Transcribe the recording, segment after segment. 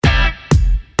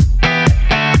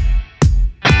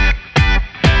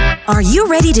Are you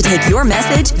ready to take your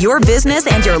message, your business,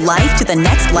 and your life to the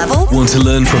next level? Want to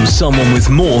learn from someone with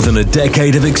more than a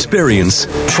decade of experience,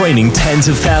 training tens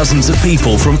of thousands of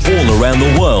people from all around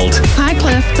the world? Hi,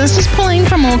 Cliff. This is Pauline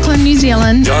from Auckland, New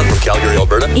Zealand. John from Calgary,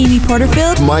 Alberta. Amy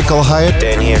Porterfield. Michael Hyatt.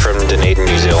 Dan here from Dunedin,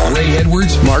 New Zealand. Ray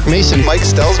Edwards. Mark Mason. Mike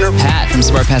Stelzner. Pat from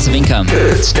Smart Passive Income.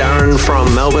 It's Darren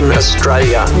from Melbourne,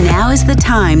 Australia. Now is the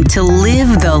time to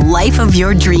live the life of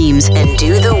your dreams and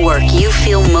do the work you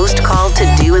feel most called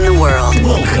to do in the world.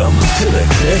 Welcome to the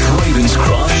Cliff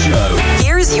Ravenscraft Show.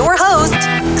 Here's your host,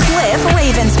 Cliff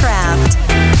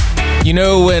Ravenscraft. You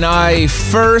know, when I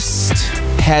first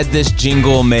had this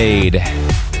jingle made,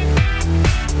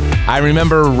 I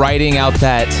remember writing out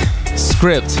that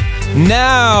script.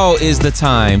 Now is the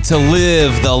time to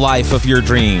live the life of your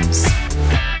dreams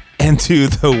and do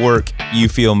the work you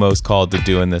feel most called to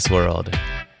do in this world.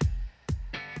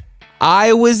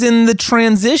 I was in the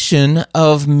transition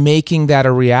of making that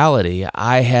a reality.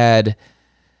 I had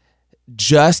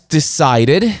just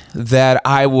decided that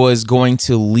I was going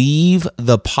to leave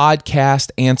the podcast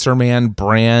Answer Man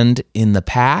brand in the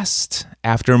past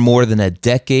after more than a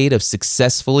decade of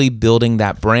successfully building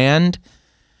that brand.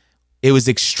 It was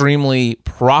extremely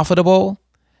profitable,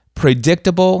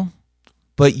 predictable,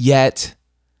 but yet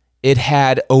it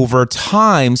had over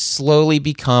time slowly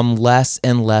become less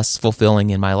and less fulfilling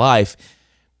in my life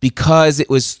because it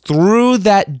was through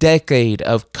that decade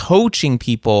of coaching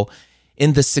people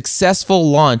in the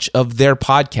successful launch of their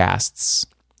podcasts,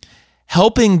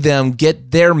 helping them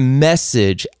get their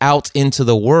message out into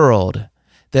the world,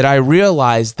 that I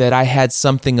realized that I had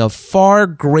something of far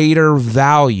greater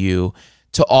value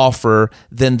to offer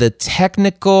than the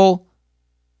technical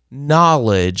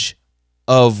knowledge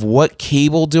of what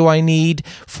cable do I need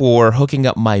for hooking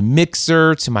up my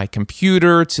mixer to my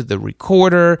computer, to the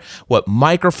recorder, what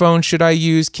microphone should I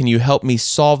use, can you help me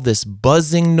solve this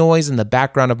buzzing noise in the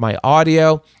background of my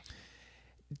audio?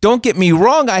 Don't get me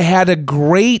wrong, I had a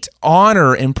great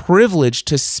honor and privilege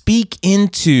to speak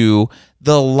into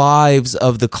the lives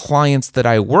of the clients that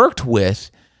I worked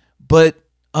with, but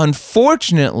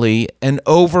unfortunately, an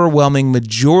overwhelming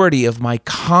majority of my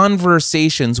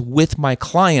conversations with my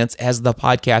clients as the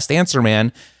podcast Answer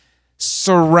Man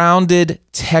surrounded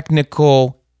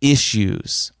technical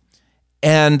issues.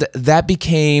 And that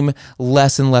became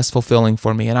less and less fulfilling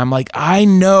for me. And I'm like, I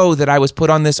know that I was put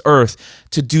on this earth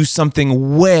to do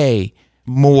something way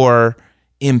more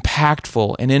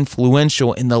impactful and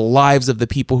influential in the lives of the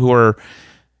people who are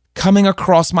coming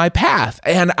across my path.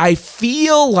 And I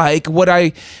feel like when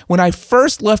I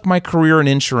first left my career in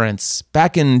insurance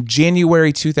back in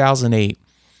January 2008,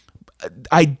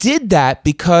 I did that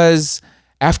because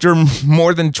after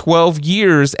more than 12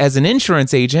 years as an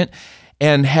insurance agent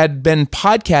and had been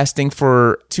podcasting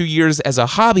for 2 years as a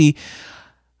hobby,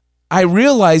 I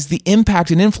realized the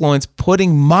impact and influence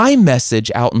putting my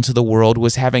message out into the world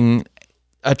was having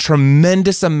a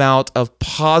tremendous amount of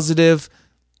positive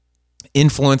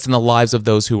influence in the lives of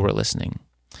those who were listening.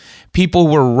 People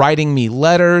were writing me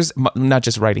letters, not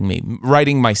just writing me,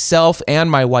 writing myself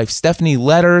and my wife Stephanie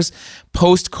letters,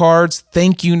 postcards,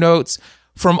 thank you notes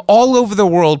from all over the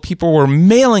world. People were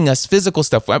mailing us physical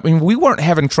stuff. I mean, we weren't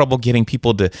having trouble getting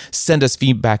people to send us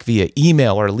feedback via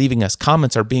email or leaving us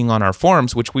comments or being on our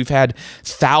forums, which we've had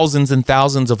thousands and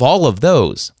thousands of all of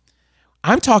those.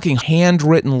 I'm talking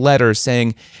handwritten letters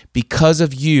saying, because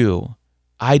of you,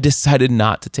 I decided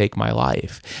not to take my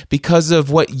life. Because of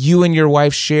what you and your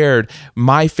wife shared,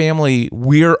 my family,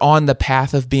 we're on the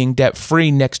path of being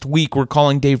debt-free. Next week, we're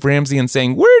calling Dave Ramsey and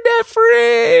saying, we're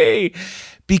debt-free.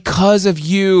 Because of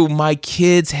you, my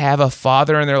kids have a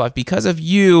father in their life. Because of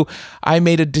you, I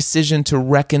made a decision to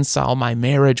reconcile my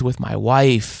marriage with my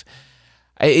wife.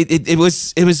 It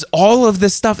was all of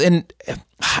this stuff. And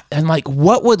like,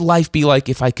 what would life be like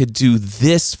if I could do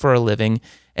this for a living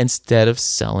instead of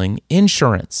selling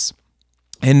insurance?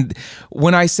 And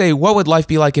when I say, what would life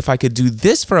be like if I could do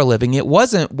this for a living, it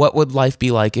wasn't what would life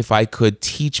be like if I could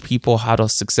teach people how to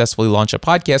successfully launch a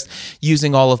podcast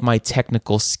using all of my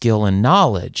technical skill and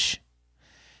knowledge.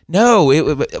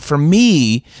 No, for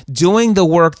me, doing the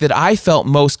work that I felt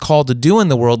most called to do in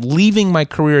the world, leaving my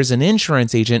career as an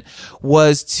insurance agent,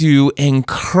 was to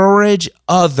encourage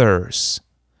others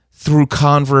through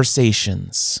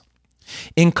conversations.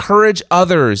 Encourage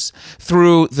others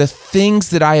through the things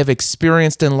that I have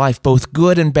experienced in life, both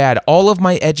good and bad, all of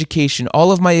my education,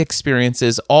 all of my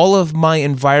experiences, all of my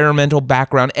environmental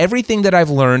background, everything that I've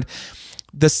learned,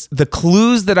 the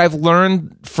clues that I've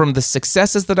learned from the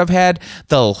successes that I've had,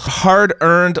 the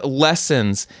hard-earned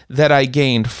lessons that I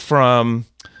gained from...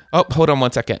 Oh, hold on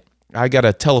one second. I got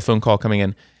a telephone call coming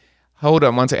in. Hold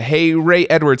on one second. Hey, Ray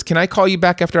Edwards, can I call you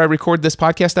back after I record this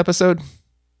podcast episode?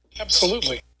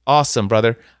 Absolutely. Awesome,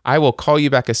 brother. I will call you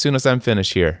back as soon as I'm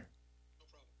finished here.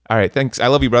 All right, thanks. I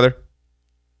love you, brother.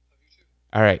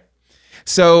 All right.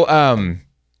 So I'm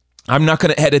not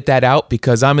going to edit that out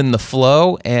because I'm in the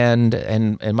flow,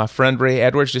 and my friend Ray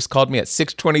Edwards just called me at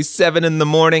 6:27 in the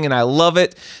morning, and I love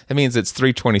it. That means it's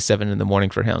 3:27 in the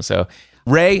morning for him. So,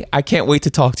 Ray, I can't wait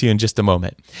to talk to you in just a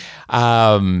moment.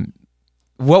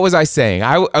 What was I saying?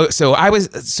 I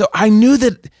knew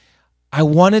that I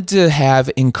wanted to have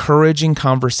encouraging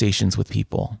conversations with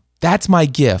people. That's my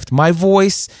gift. My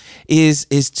voice is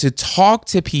to talk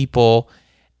to people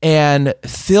and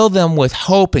fill them with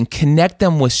hope and connect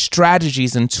them with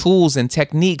strategies and tools and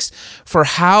techniques for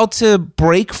how to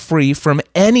break free from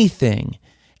anything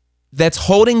that's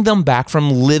holding them back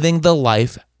from living the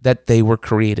life that they were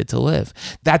created to live.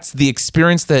 That's the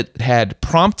experience that had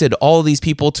prompted all of these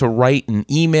people to write an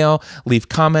email, leave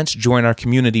comments, join our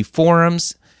community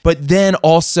forums, but then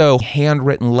also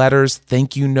handwritten letters,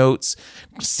 thank you notes,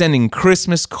 sending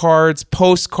Christmas cards,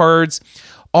 postcards,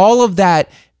 all of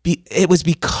that. It was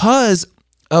because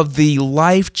of the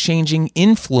life-changing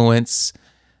influence,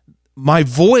 my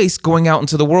voice going out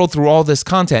into the world through all this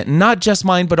content, not just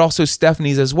mine, but also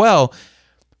Stephanie's as well.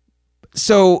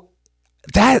 So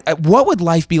what would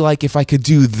life be like if I could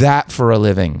do that for a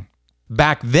living?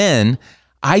 Back then,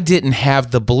 I didn't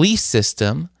have the belief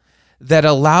system that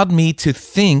allowed me to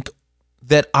think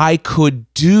that I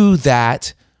could do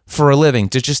that for a living,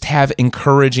 to just have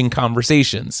encouraging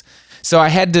conversations. So I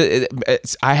had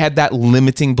that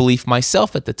limiting belief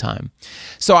myself at the time.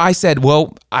 So I said,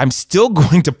 well, I'm still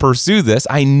going to pursue this.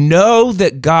 I know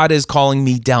that God is calling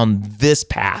me down this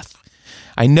path.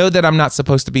 I know that I'm not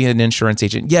supposed to be an insurance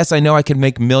agent. Yes, I know I can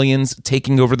make millions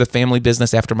taking over the family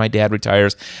business after my dad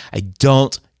retires. I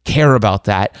don't care about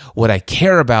that. What I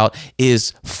care about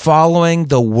is following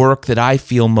the work that I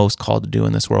feel most called to do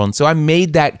in this world. And so I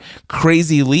made that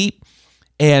crazy leap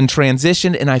and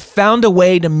transitioned, and I found a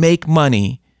way to make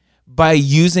money by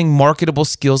using marketable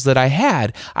skills that I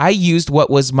had. I used what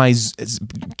was my,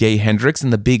 Gay Hendricks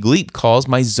and the Big Leap calls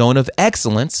my zone of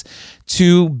excellence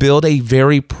to build a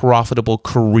very profitable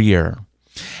career.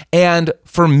 And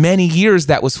for many years,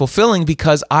 that was fulfilling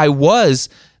because I was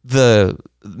the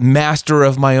master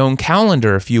of my own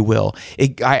calendar, if you will.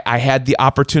 I had the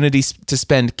opportunity to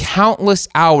spend countless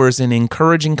hours in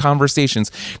encouraging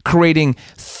conversations, creating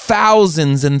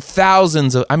thousands and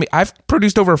thousands of, I've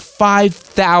produced over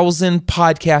 5,000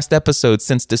 podcast episodes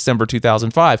since December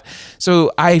 2005.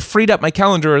 So I freed up my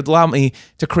calendar. It allowed me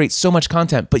to create so much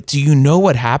content. But do you know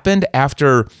what happened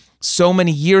after so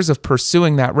many years of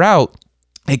pursuing that route?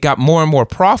 It got more and more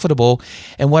profitable.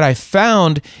 And what I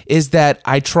found is that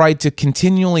I tried to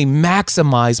continually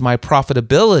maximize my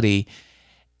profitability.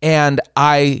 And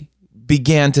I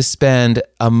began to spend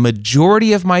a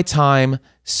majority of my time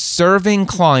serving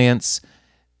clients,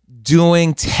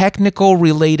 doing technical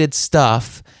related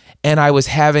stuff. And I was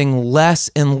having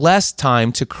less and less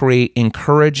time to create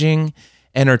encouraging,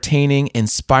 entertaining,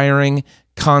 inspiring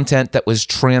content that was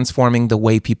transforming the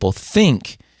way people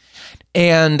think.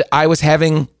 And I was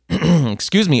having,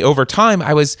 over time,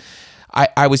 I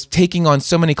was taking on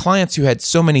so many clients who had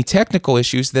so many technical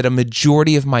issues that a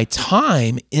majority of my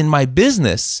time in my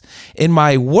business, in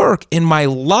my work, in my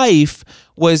life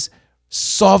was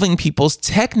solving people's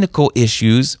technical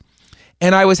issues.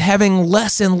 And I was having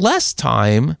less and less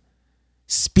time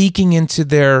speaking into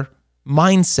their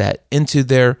mindset, into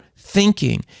their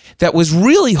thinking that was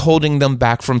really holding them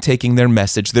back from taking their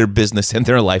message, their business, and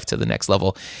their life to the next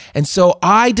level. And so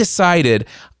I decided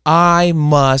I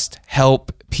must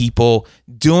help people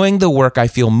doing the work I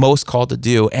feel most called to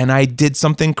do. And I did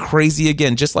something crazy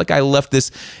again, just like I left this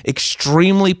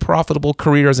extremely profitable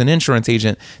career as an insurance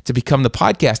agent to become the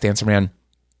podcast answer man.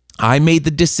 I made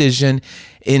the decision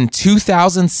in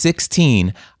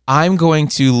 2016, I'm going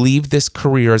to leave this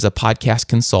career as a podcast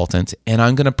consultant and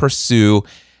I'm going to pursue.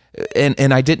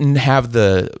 And I didn't have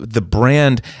the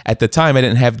brand at the time. I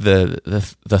didn't have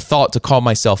the thought to call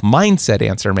myself Mindset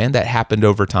Answer Man. That happened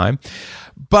over time.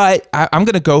 But I'm going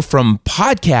to go from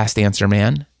Podcast Answer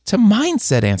Man to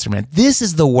Mindset Answer Man. This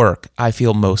is the work I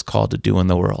feel most called to do in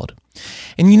the world.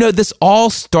 And this all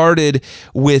started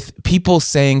with people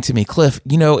saying to me, Cliff,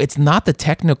 it's not the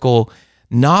technical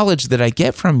knowledge that I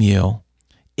get from you.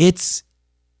 It's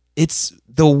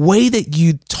the way that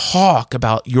you talk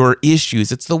about your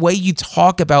issues. It's the way you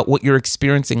talk about what you're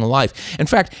experiencing in life. In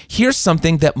fact, here's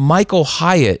something that Michael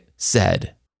Hyatt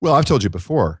said. Well, I've told you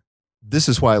before, this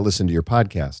is why I listen to your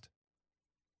podcast.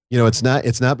 It's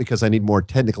not because I need more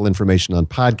technical information on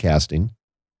podcasting.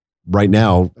 right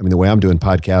now, I mean, the way I'm doing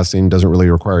podcasting doesn't really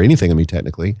require anything of me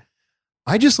technically.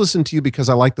 I just listen to you because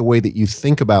I like the way that you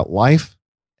think about life,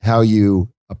 how you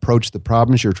approach the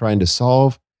problems you're trying to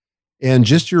solve, and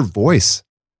just your voice.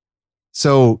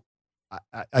 So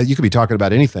you could be talking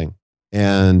about anything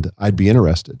and I'd be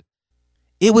interested.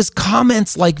 It was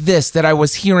comments like this that I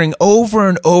was hearing over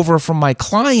and over from my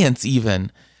clients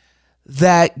even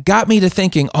that got me to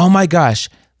thinking, oh my gosh,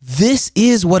 this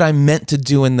is what I'm meant to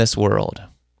do in this world.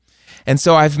 And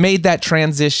so I've made that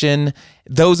transition.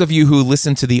 Those of you who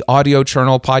listen to the Audio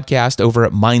Journal podcast over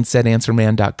at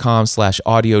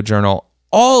mindsetanswerman.com/audio journal,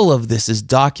 all of this is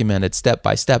documented step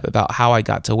by step about how I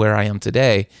got to where I am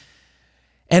today.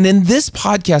 And in this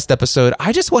podcast episode,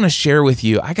 I just want to share with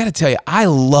you, I got to tell you, I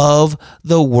love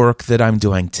the work that I'm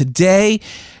doing. Today,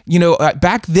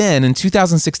 back then in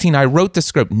 2016, I wrote the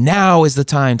script. Now is the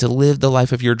time to live the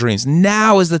life of your dreams.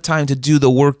 Now is the time to do the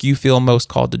work you feel most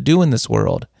called to do in this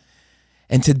world.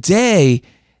 And today,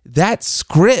 that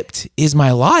script is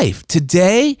my life.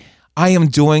 Today, I am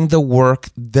doing the work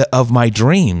of my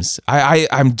dreams.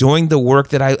 I'm doing the work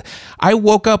that I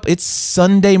woke up, it's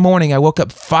Sunday morning. I woke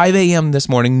up 5 a.m. this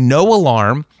morning, no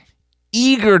alarm,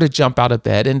 eager to jump out of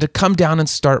bed and to come down and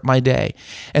start my day.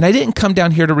 And I didn't come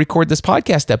down here to record this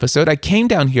podcast episode. I came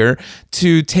down here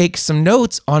to take some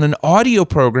notes on an audio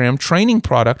program training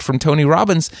product from Tony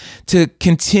Robbins to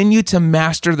continue to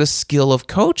master the skill of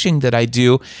coaching that I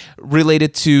do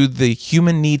related to the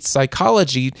human needs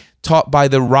psychology taught by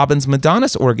the Robbins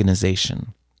Madonnas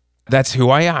organization. That's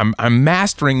who I am. I'm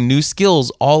mastering new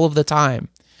skills all of the time.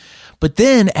 But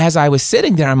then as I was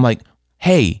sitting there, I'm like,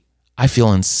 hey, I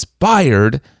feel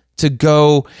inspired to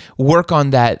go work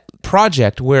on that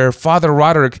project where Father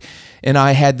Roderick and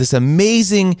I had this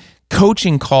amazing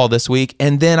coaching call this week.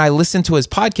 And then I listened to his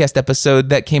podcast episode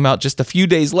that came out just a few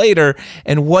days later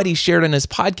and what he shared in his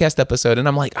podcast episode. And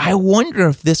I'm like, I wonder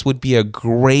if this would be a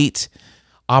great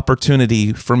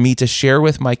opportunity for me to share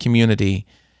with my community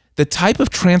the type of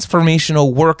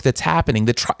transformational work that's happening,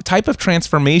 the type of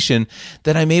transformation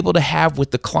that I'm able to have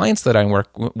with the clients that I'm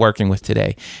working with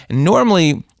today. And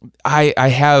normally, I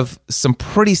have some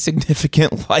pretty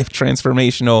significant life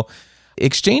transformational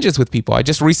exchanges with people. I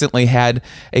just recently had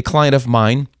a client of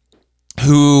mine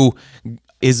who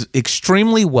is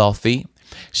extremely wealthy.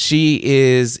 She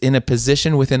is in a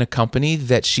position within a company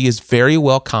that she is very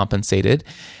well compensated.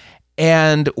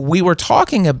 And we were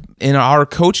talking in our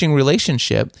coaching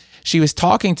relationship, she was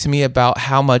talking to me about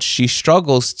how much she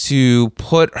struggles to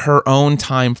put her own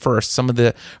time first,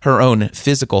 her own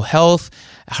physical health,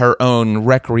 her own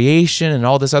recreation, and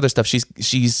all this other stuff.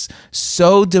 She's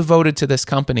so devoted to this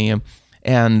company.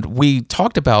 And we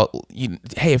talked about,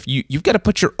 hey, if you've got to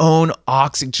put your own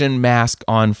oxygen mask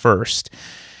on first.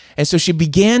 And so she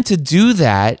began to do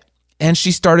that, and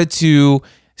she started to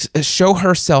show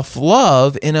her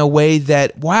self-love in a way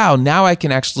that, wow, now I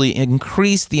can actually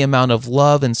increase the amount of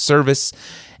love and service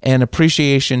and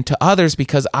appreciation to others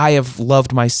because I have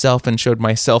loved myself and showed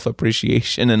myself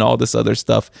appreciation and all this other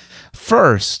stuff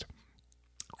first.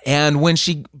 And when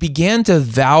she began to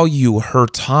value her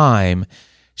time,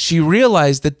 she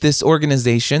realized that this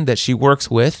organization that she works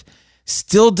with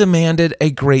still demanded a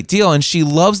great deal. And she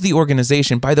loves the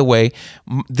organization. By the way,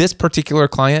 this particular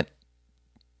client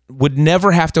would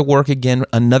never have to work again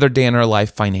another day in her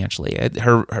life financially.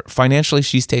 Her financially,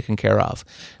 she's taken care of.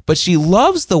 But she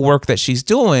loves the work that she's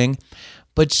doing,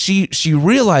 but she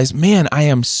realized, man, I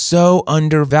am so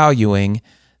undervaluing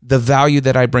the value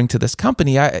that I bring to this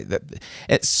company.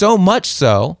 So much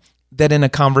so that in a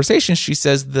conversation, she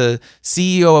says, the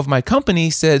CEO of my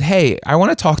company said, hey, I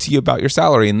want to talk to you about your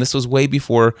salary. And this was way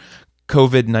before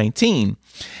COVID-19.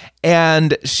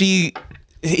 And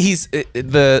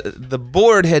the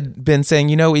board had been saying,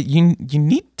 you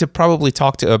need to probably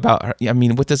talk to about her. I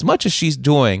mean, with as much as she's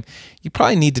doing, you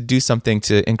probably need to do something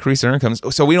to increase her incomes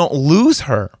so we don't lose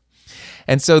her.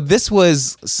 And so this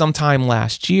was sometime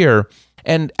last year.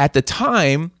 And at the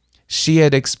time, she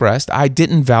had expressed, I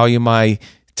didn't value my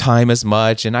time as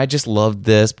much, and I just loved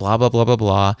this, blah, blah, blah, blah,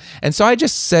 blah. And so I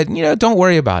just said, don't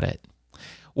worry about it.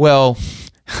 Well,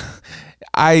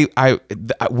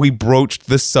 we broached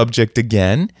the subject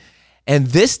again, and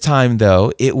this time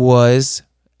though it was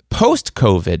post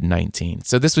COVID-19.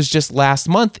 So this was just last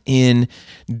month in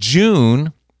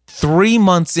June, 3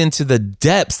 months into the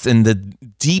depths and the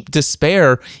deep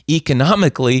despair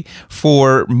economically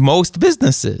for most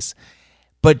businesses.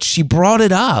 But she brought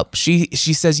it up. She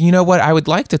says, you know what? I would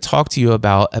like to talk to you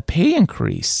about a pay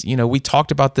increase. We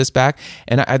talked about this back,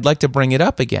 and I'd like to bring it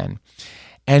up again.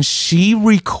 And she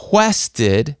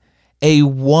requested a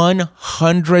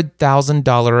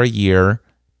 $100,000 a year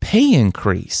pay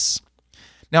increase.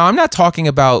 Now, I'm not talking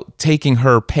about taking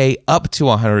her pay up to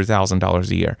 $100,000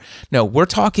 a year. No, we're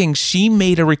talking she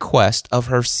made a request of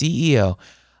her CEO.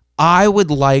 I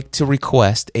would like to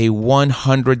request a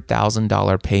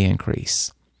 $100,000 pay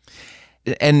increase.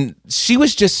 And she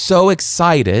was just so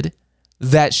excited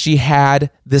that she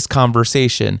had this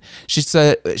conversation. She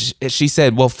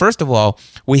said, well, first of all,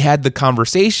 we had the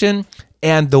conversation,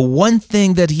 and the one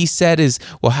thing that he said is,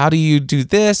 well, how do you do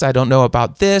this? I don't know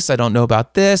about this. I don't know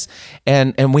about this.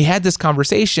 And we had this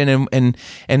conversation,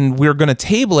 and we're going to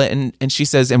table it. And she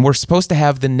says, and we're supposed to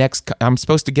have I'm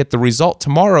supposed to get the result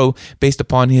tomorrow based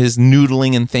upon his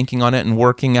noodling and thinking on it and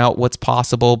working out what's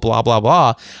possible, blah, blah,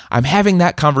 blah. I'm having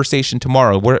that conversation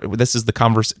tomorrow. This is the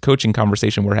coaching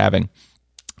conversation we're having.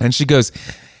 And she goes,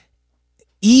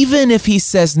 even if he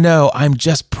says no, I'm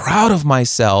just proud of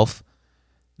myself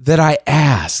that I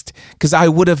asked, because I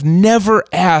would have never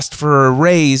asked for a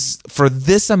raise for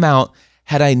this amount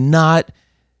had I not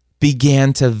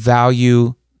began to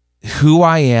value who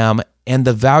I am and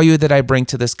the value that I bring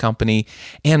to this company,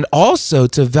 and also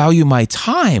to value my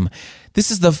time. This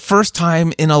is the first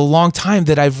time in a long time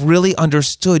that I've really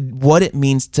understood what it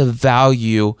means to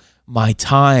value my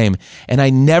time. And I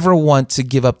never want to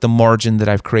give up the margin that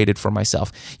I've created for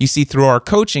myself. You see, through our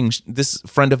coaching, this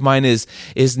friend of mine is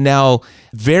now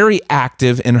very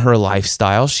active in her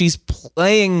lifestyle. She's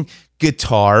playing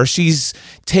guitar. She's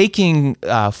taking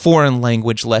foreign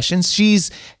language lessons.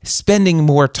 She's spending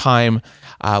more time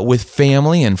with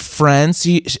family and friends.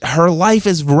 Her life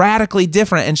is radically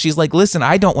different. And she's like, listen,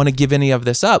 I don't want to give any of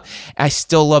this up. I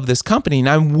still love this company, and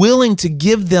I'm willing to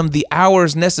give them the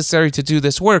hours necessary to do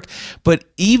this work. But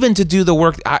even to do the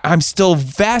work, I'm still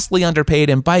vastly underpaid.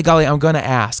 And by golly, I'm going to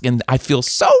ask. And I feel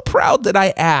so proud that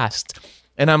I asked.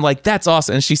 And I'm like, that's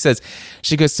awesome. And she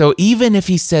goes, so even if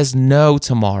he says no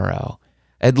tomorrow,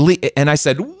 at least, and I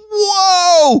said,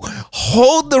 whoa,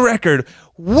 hold the record.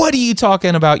 What are you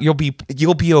talking about? You'll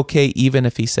be okay even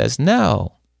if he says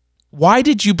no. Why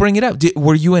did you bring it up?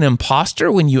 Were you an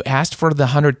imposter when you asked for the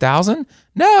 100,000?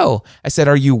 No. I said,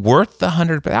 are you worth the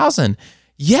 100,000?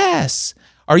 Yes.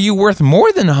 Are you worth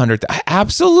more than 100,000?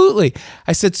 Absolutely.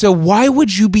 I said, so why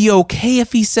would you be okay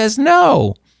if he says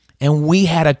no? And we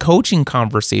had a coaching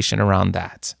conversation around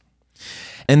that.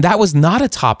 And that was not a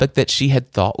topic that she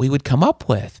had thought we would come up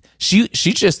with. She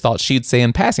just thought she'd say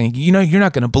in passing, you're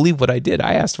not going to believe what I did.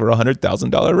 I asked for a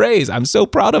 $100,000 raise. I'm so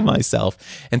proud of myself.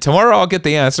 And tomorrow I'll get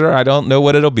the answer. I don't know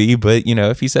what it'll be, but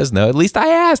if he says no, at least I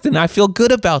asked, and I feel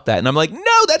good about that. And I'm like,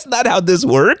 no, that's not how this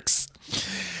works.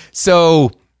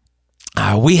 So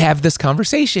we have this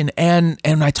conversation, and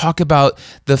I talk about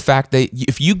the fact that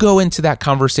if you go into that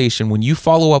conversation, when you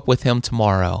follow up with him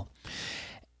tomorrow,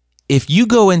 if you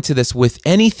go into this with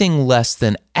anything less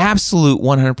than absolute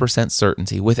 100%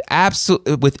 certainty, with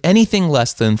anything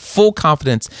less than full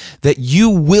confidence that you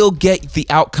will get the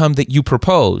outcome that you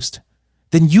proposed,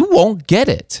 then you won't get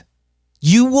it.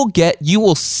 You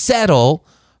will settle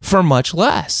for much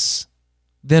less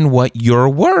than what you're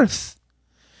worth.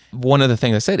 One of the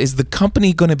things I said is the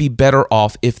company going to be better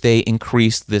off if they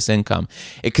increase this income,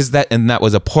 because that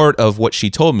was a part of what she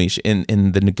told me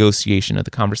in the negotiation of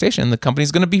the conversation. The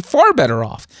company's going to be far better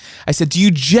off. I said, do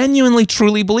you genuinely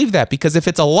truly believe that? Because if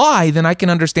it's a lie, then I can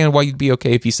understand why you'd be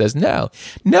okay if he says no.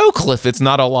 No, Cliff, it's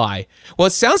not a lie. Well,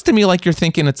 it sounds to me like you're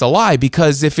thinking it's a lie,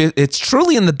 because if it's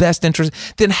truly in the best interest,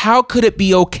 then how could it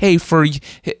be okay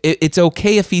it's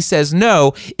okay if he says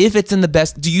no, if it's in the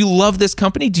best? Do you love this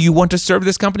company? Do you want to serve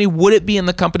this company? Would it be in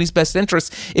the company's best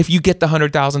interest if you get the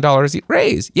 $100,000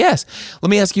 raise? Yes.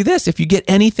 Let me ask you this. If you get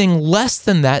anything less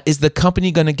than that, is the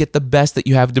company going to get the best that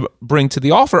you have to bring to the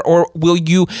offer? Or will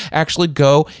you actually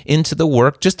go into the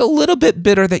work just a little bit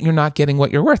bitter that you're not getting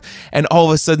what you're worth? And all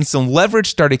of a sudden, some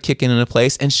leverage started kicking into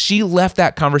place, and she left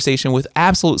that conversation with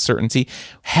absolute certainty,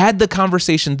 had the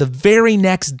conversation the very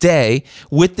next day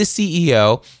with the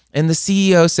CEO, and the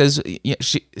CEO says,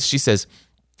 she says,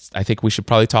 I think we should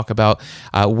probably talk about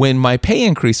when my pay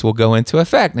increase will go into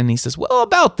effect. And he says, well,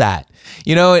 about that,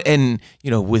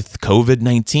 with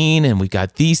COVID-19 and we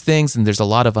got these things and there's a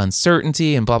lot of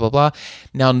uncertainty and blah, blah, blah.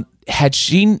 Now, had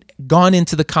she gone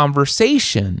into the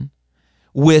conversation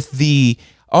with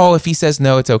if he says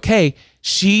no, it's okay,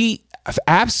 she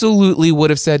absolutely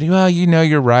would have said, well,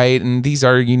 you're right, and these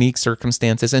are unique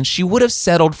circumstances. And she would have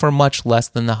settled for much less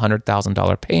than the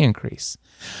 $100,000 pay increase.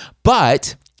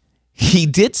 But he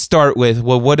did start with,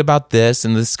 well, what about this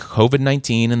and this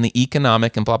COVID-19 and the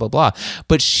economic and blah, blah, blah.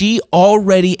 But she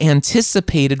already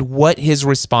anticipated what his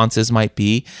responses might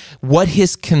be, what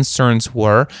his concerns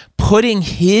were, putting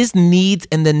his needs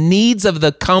and the needs of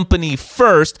the company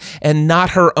first and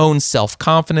not her own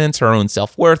self-confidence, her own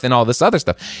self-worth, and all this other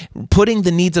stuff. Putting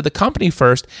the needs of the company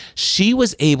first, she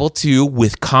was able to,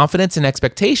 with confidence and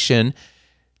expectation,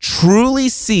 truly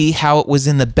see how it was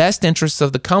in the best interests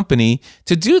of the company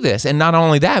to do this. And not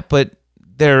only that, but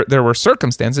there were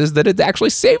circumstances that it actually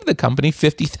saved the company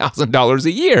 $50,000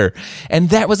 a year. And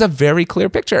that was a very clear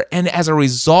picture. And as a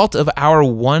result of our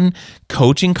one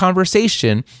coaching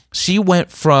conversation, she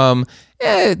went from,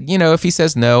 if he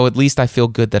says no, at least I feel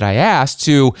good that I asked,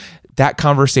 to that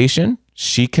conversation.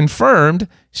 She confirmed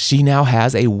she now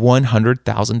has a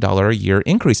 $100,000 a year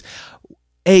increase.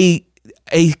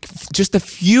 Just a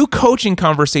few coaching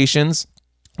conversations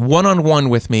one-on-one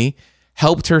with me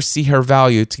helped her see her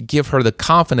value, to give her the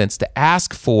confidence to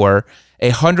ask for a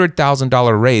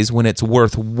 $100,000 raise when it's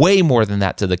worth way more than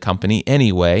that to the company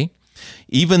anyway.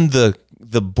 Even the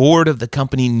board of the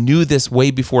company knew this way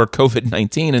before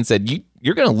COVID-19 and said,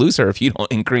 you're going to lose her if you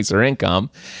don't increase her income.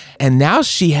 And now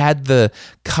she had the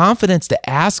confidence to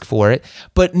ask for it.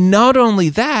 But not only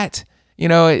that,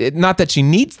 not that she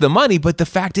needs the money, but the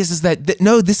fact is that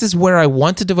no, this is where I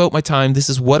want to devote my time. This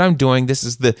is what I'm doing.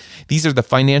 These are the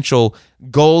financial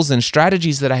goals and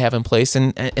strategies that I have in place.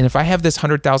 And if I have this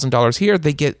 $100,000 here,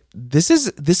 this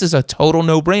is a total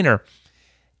no-brainer.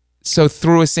 So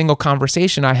through a single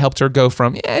conversation, I helped her go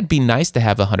from, it'd be nice to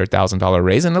have a $100,000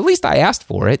 raise, and at least I asked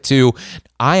for it, to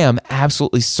I am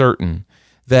absolutely certain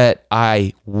that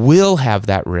I will have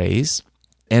that raise.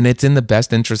 And it's in the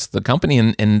best interest of the company.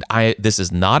 And this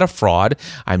is not a fraud.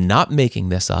 I'm not making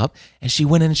this up. And she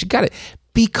went in and she got it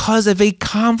because of a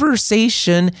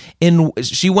conversation.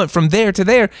 She went from there to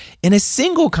there in a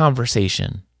single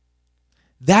conversation.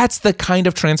 That's the kind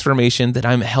of transformation that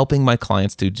I'm helping my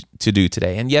clients to do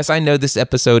today. And yes, I know this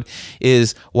episode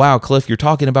is, wow, Cliff, you're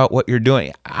talking about what you're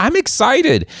doing. I'm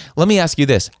excited. Let me ask you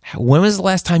this. When was the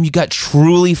last time you got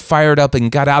truly fired up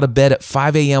and got out of bed at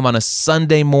 5 a.m. on a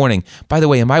Sunday morning? By the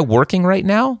way, am I working right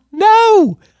now?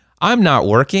 No, I'm not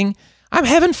working. I'm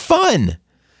having fun.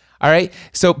 All right.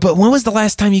 But when was the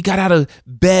last time you got out of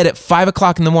bed at 5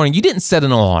 o'clock in the morning? You didn't set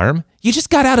an alarm. You just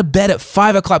got out of bed at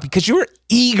 5 o'clock because you were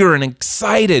eager and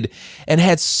excited and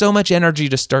had so much energy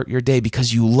to start your day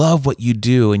because you love what you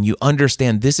do and you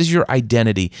understand this is your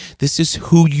identity. This is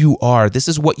who you are. This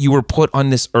is what you were put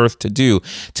on this earth to do,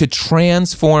 to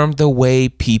transform the way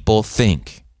people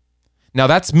think. Now,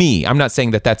 that's me. I'm not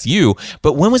saying that that's you,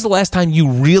 but when was the last time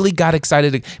you really got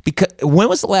excited? Because when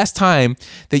was the last time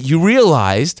that you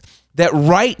realized that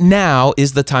right now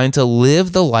is the time to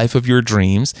live the life of your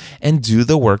dreams and do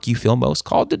the work you feel most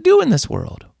called to do in this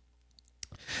world?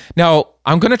 Now,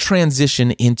 I'm going to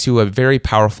transition into a very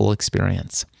powerful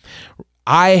experience.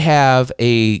 I have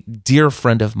a dear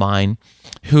friend of mine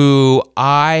who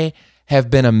I have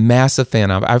been a massive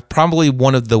fan of. I'm probably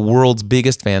one of the world's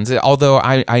biggest fans, although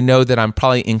I know that I'm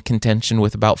probably in contention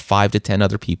with about 5 to 10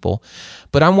 other people.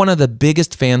 But I'm one of the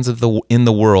biggest fans in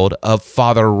the world of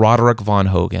Father Roderick Von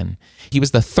Hogan. He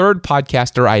was the third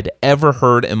podcaster I'd ever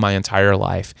heard in my entire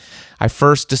life. I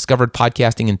first discovered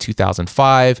podcasting in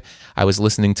 2005. I was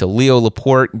listening to Leo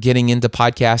Laporte getting into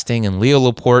podcasting, and Leo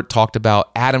Laporte talked about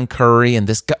Adam Curry and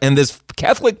this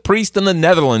Catholic priest in the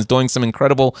Netherlands doing some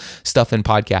incredible stuff in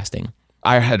podcasting.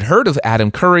 I had heard of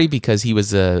Adam Curry because he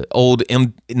was an old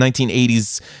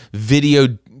 1980s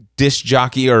video disc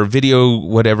jockey or video,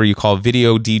 whatever you call it,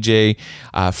 video DJ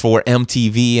for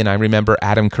MTV. And I remember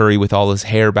Adam Curry with all his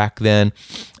hair back then.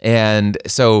 And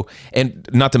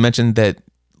not to mention that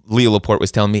Leo Laporte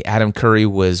was telling me Adam Curry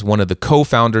was one of the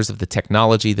co-founders of the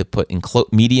technology that put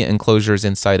media enclosures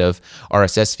inside of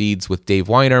RSS feeds with Dave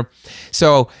Weiner.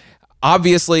 So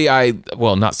obviously,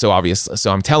 not so obvious,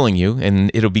 so I'm telling you,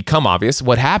 and it'll become obvious.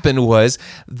 What happened was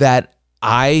that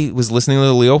I was listening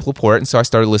to Leo Laporte, and so I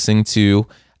started listening to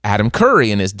Adam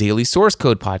Curry and his Daily Source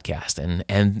Code podcast.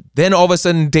 And then all of a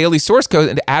sudden, Daily Source Code,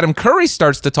 and Adam Curry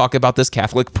starts to talk about this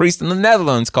Catholic priest in the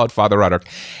Netherlands called Father Roderick.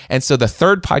 And so the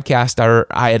third podcast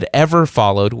I had ever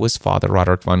followed was Father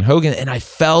Roderick Von Hogan, and I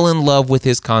fell in love with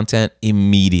his content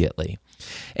immediately.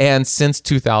 And since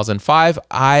 2005,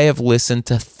 I have listened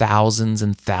to thousands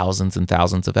and thousands and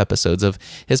thousands of episodes of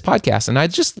his podcast. And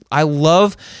I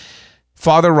love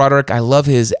Father Roderick. I love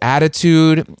his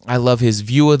attitude. I love his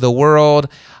view of the world.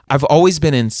 I've always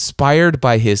been inspired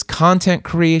by his content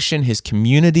creation, his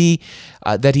community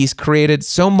that he's created.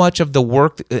 So much of the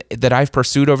work that I've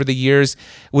pursued over the years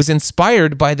was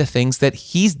inspired by the things that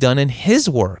he's done in his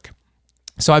work.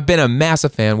 So I've been a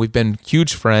massive fan. We've been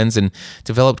huge friends and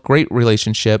developed great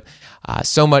relationship.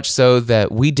 So much so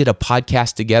that we did a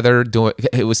podcast together.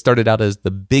 It was started out as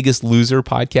the Biggest Loser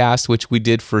podcast, which we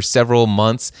did for several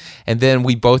months. And then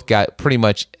we both got pretty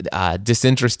much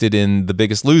disinterested in The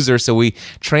Biggest Loser. So we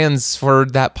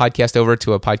transferred that podcast over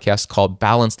to a podcast called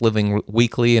Balanced Living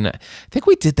Weekly. And I think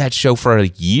we did that show for a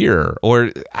year,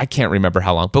 or I can't remember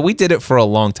how long, but we did it for a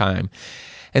long time.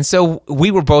 And so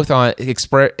we were both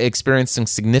experiencing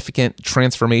significant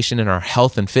transformation in our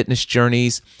health and fitness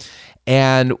journeys.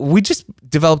 And we just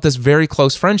developed this very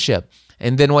close friendship.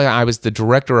 And then when I was the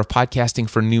director of podcasting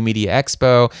for New Media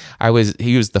Expo,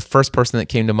 he was the first person that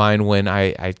came to mind when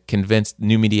I convinced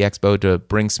New Media Expo to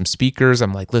bring some speakers.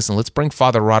 I'm like, listen, let's bring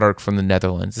Father Roderick from the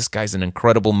Netherlands. This guy's an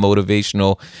incredible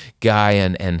motivational guy.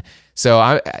 And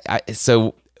so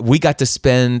so we got to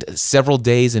spend several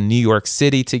days in New York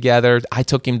City together. I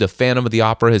took him to Phantom of the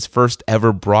Opera, his first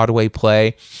ever Broadway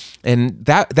play. And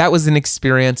that was an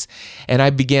experience. And I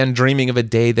began dreaming of a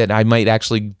day that I might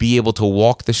actually be able to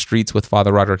walk the streets with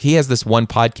Father Roderick. He has this one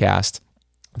podcast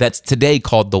that's today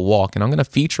called The Walk, and I'm going to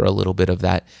feature a little bit of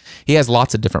that. He has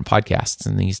lots of different podcasts,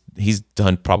 and he's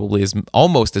done probably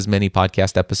almost as many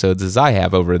podcast episodes as I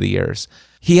have over the years.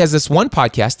 He has this one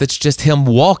podcast that's just him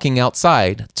walking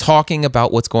outside, talking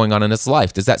about what's going on in his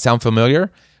life. Does that sound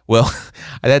familiar? Well,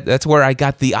 that's where I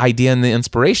got the idea and the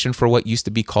inspiration for what used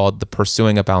to be called the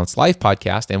Pursuing a Balanced Life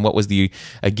podcast, and what was the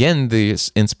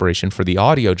inspiration for the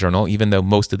audio journal, even though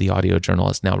most of the audio journal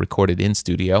is now recorded in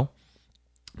studio.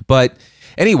 But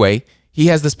anyway, he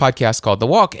has this podcast called The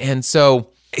Walk, and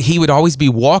so he would always be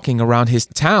walking around his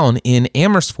town in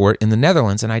Amersfoort in the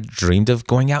Netherlands, and I dreamed of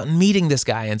going out and meeting this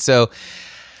guy, and so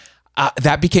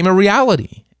that became a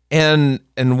reality. And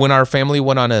when our family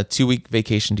went on a 2-week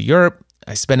vacation to Europe,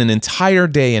 I spent an entire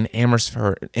day in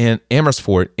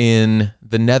Amersfoort in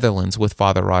the Netherlands with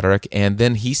Father Roderick, and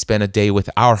then he spent a day with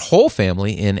our whole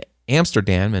family in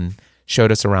Amsterdam and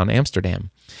showed us around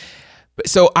Amsterdam.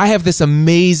 So I have this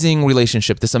amazing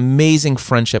relationship, this amazing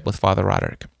friendship with Father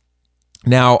Roderick.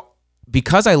 Now,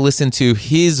 because I listened to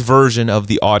his version of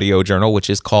the audio journal,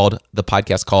 which is the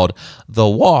podcast called The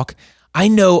Walk, I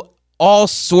know all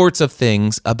sorts of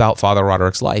things about Father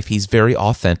Roderick's life. He's very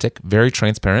authentic, very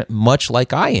transparent, much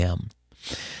like I am.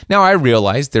 Now, I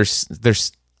realize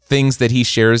there's things that he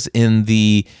shares in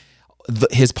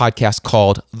his podcast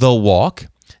called The Walk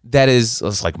that is,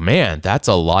 it's like, man, that's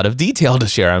a lot of detail to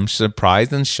share. I'm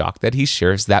surprised and shocked that he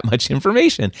shares that much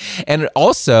information. And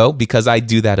also, because I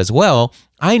do that as well,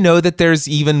 I know that there's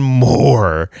even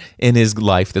more in his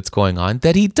life that's going on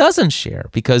that he doesn't share,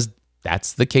 because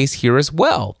that's the case here as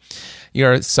well.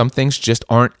 Some things just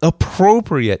aren't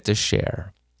appropriate to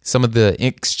share. Some of the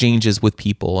exchanges with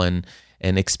people and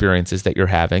experiences that you're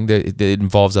having that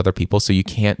involves other people, so you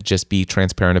can't just be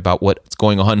transparent about what's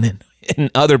going on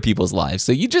in other people's lives.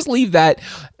 So you just leave that.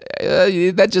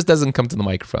 That just doesn't come to the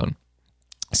microphone.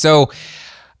 So,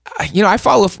 I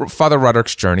follow Father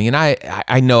Roderick's journey, and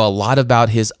I know a lot about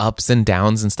his ups and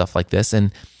downs and stuff like this.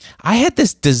 And I had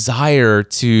this desire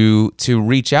to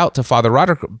reach out to Father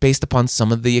Roderick based upon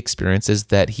some of the experiences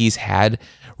that he's had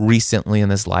recently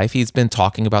in his life. He's been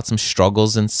talking about some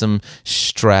struggles and some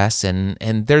stress, and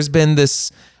there's been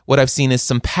what I've seen is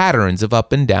some patterns of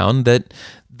up and down that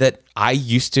I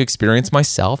used to experience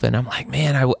myself. And I'm like,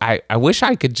 man, I wish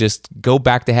I could just go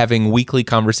back to having weekly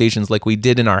conversations like we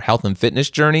did in our health and fitness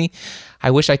journey.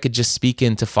 I wish I could just speak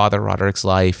into Father Roderick's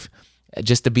life,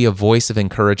 just to be a voice of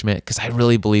encouragement, because I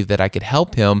really believe that I could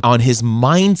help him on his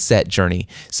mindset journey.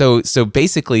 So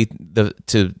basically,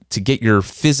 to get your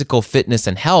physical fitness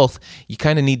and health, you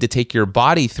kind of need to take your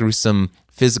body through some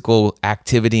physical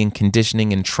activity and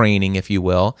conditioning and training, if you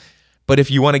will. But if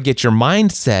you want to get your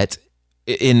mindset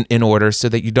in order, so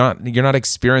that you're not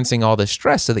experiencing all this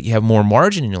stress, so that you have more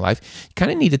margin in your life, you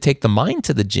kind of need to take the mind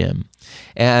to the gym.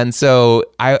 And so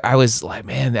I was like,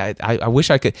 man, I wish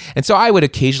I could. And so I would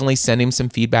occasionally send him some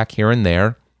feedback here and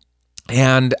there.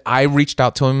 And I reached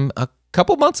out to him a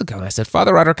couple months ago, and I said,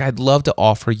 Father Roderick, I'd love to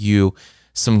offer you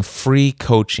some free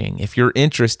coaching. If you're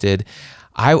interested,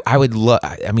 I would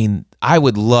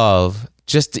love,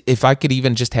 just if I could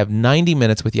even just have 90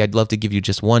 minutes with you, I'd love to give you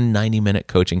just one 90-minute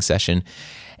coaching session.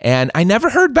 And I never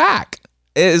heard back.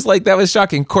 It's like, that was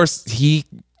shocking. Of course, he,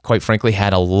 quite frankly,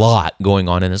 had a lot going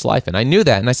on in his life, and I knew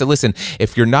that. And I said, listen,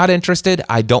 if you're not interested,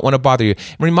 I don't want to bother you.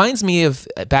 It reminds me of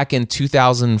back in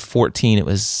 2014.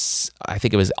 I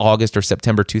think it was August or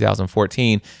September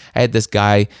 2014. I had this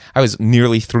guy. I was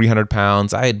nearly 300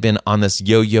 pounds. I had been on this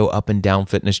yo-yo up and down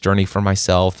fitness journey for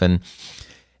myself, and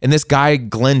And this guy,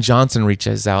 Glenn Johnson,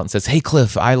 reaches out and says, hey,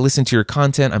 Cliff, I listened to your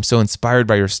content. I'm so inspired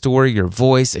by your story, your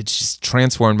voice. It's just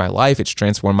transformed my life. It's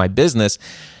transformed my business.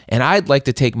 And I'd like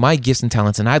to take my gifts and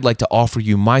talents and I'd like to offer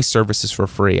you my services for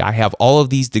free. I have all of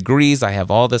these degrees. I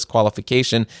have all this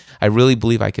qualification. I really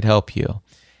believe I could help you.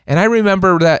 And I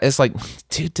remember that it's like,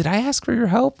 dude, did I ask for your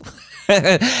help?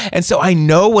 And so I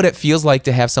know what it feels like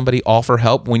to have somebody offer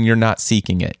help when you're not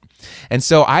seeking it. And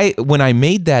so when I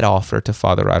made that offer to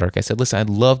Father Roderick, I said, listen, I'd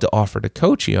love to offer to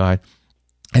coach you. I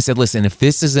said, listen,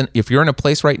 if you're in a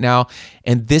place right now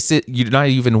and you're not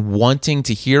even wanting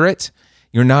to hear it,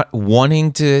 you're not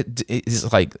wanting to,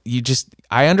 it's like,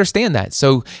 I understand that.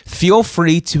 So feel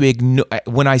free to ignore,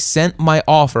 when I sent my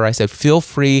offer, I said, feel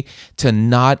free to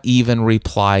not even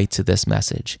reply to this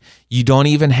message. You don't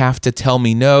even have to tell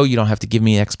me no. You don't have to give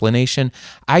me an explanation.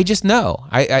 I just know.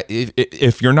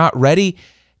 If you're not ready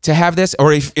to have this,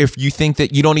 or if you think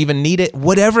that you don't even need it,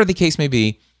 whatever the case may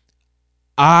be,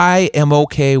 I am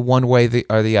okay one way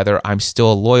or the other. I'm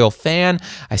still a loyal fan.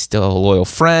 I still a loyal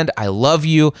friend. I love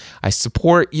you. I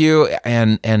support you.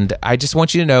 And I just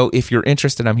want you to know, if you're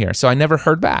interested, I'm here. So I never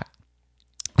heard back.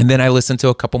 And then I listened to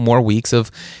a couple more weeks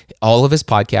of all of his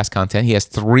podcast content. He has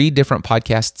 3 different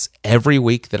podcasts every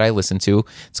week that I listen to.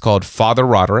 It's called Father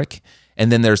Roderick.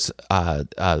 And then there's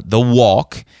The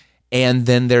Walk. And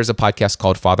then there's a podcast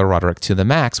called Father Roderick to the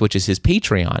Max, which is his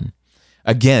Patreon.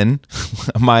 Again,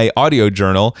 my audio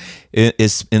journal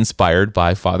is inspired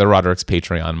by Father Roderick's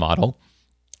Patreon model.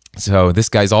 So this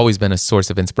guy's always been a source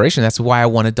of inspiration. That's why I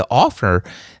wanted to offer.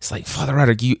 It's like, Father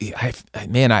Roderick,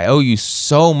 I owe you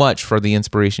so much for the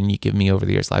inspiration you give me over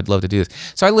the years. I'd love to do this.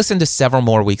 So I listened to several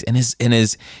more weeks, and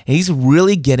he's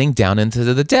really getting down into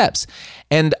the depths.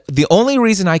 And the only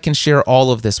reason I can share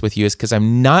all of this with you is because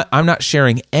I'm not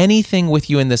sharing anything with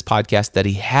you in this podcast that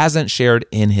he hasn't shared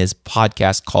in his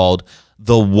podcast called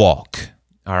The Walk.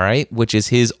 All right, which is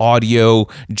his audio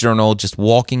journal, just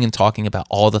walking and talking about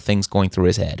all the things going through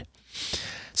his head.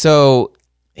 So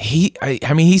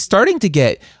he's starting to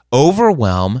get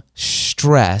overwhelmed,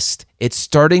 stressed. It's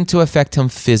starting to affect him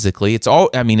physically. It's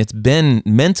been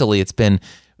mentally, it's been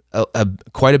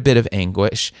quite a bit of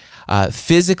anguish.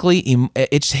 Physically,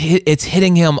 it's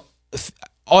hitting him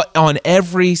on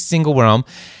every single realm.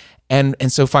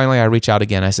 And so finally I reach out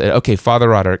again. I said, okay, Father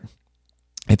Roderick,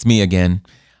 it's me again.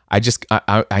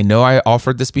 I know I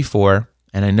offered this before,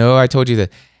 and I know I told you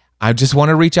that. I just want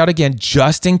to reach out again,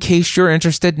 just in case you're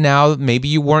interested now. Maybe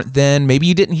you weren't then. Maybe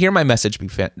you didn't hear my message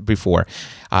before.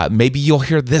 Maybe you'll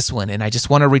hear this one, and I just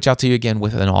want to reach out to you again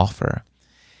with an offer.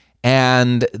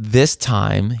 And this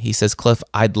time, he says, Cliff,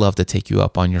 I'd love to take you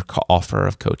up on your offer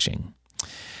of coaching.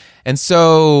 And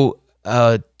so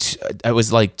it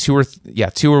was like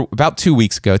about 2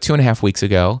 weeks ago, 2.5 weeks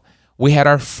ago, we had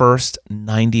our first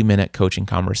 90-minute coaching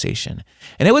conversation.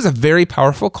 And it was a very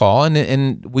powerful call,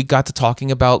 and we got to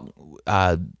talking about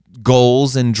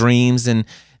goals and dreams and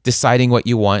deciding what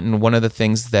you want. And one of the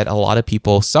things that a lot of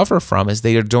people suffer from is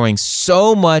they are doing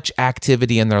so much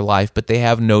activity in their life, but they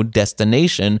have no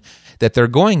destination that they're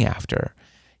going after.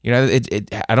 You know,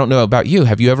 I don't know about you.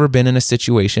 Have you ever been in a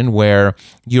situation where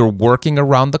you're working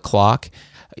around the clock?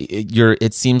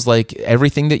 It seems like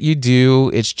everything that you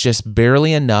do, it's just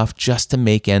barely enough just to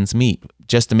make ends meet,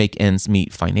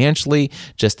 financially,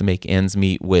 just to make ends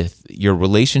meet with your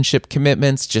relationship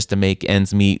commitments, just to make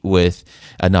ends meet with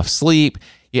enough sleep.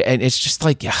 Yeah, and it's just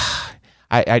like,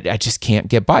 I just can't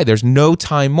get by. There's no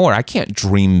time more. I can't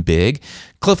dream big.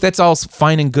 Cliff, that's all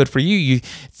fine and good for you.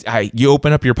 You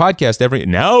open up your podcast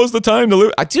now is the time to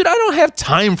live. Dude, I don't have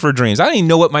time for dreams. I don't even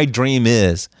know what my dream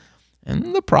is.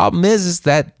 And the problem is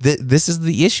that this is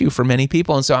the issue for many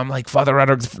people. And so I'm like, Father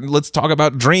Roderick, let's talk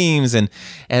about dreams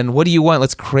and what do you want?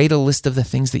 Let's create a list of the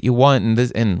things that you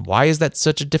want. And why is that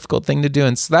such a difficult thing to do?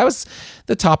 And so that was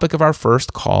the topic of our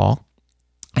first call.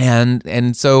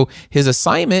 And so his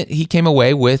assignment, he came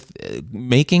away with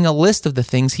making a list of the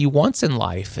things he wants in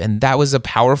life. And that was a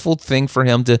powerful thing for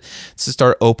him to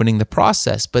start opening the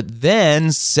process. But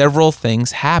then several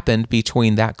things happened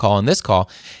between that call and this call.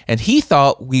 And he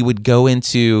thought we would go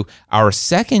into our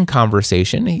second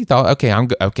conversation. He thought, okay,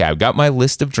 I've got my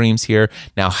list of dreams here.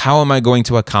 Now, how am I going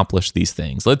to accomplish these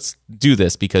things? Let's do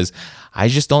this, because I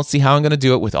just don't see how I'm going to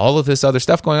do it with all of this other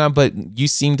stuff going on. But you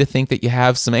seem to think that you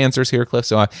have some answers here,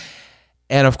 Cliff.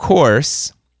 And of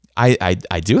course, I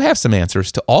do have some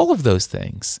answers to all of those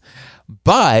things.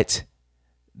 But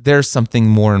there's something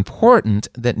more important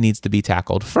that needs to be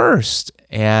tackled first.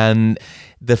 And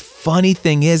the funny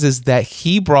thing is that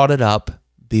he brought it up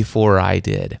before I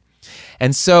did.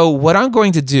 And so what I'm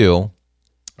going to do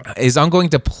is I'm going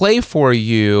to play for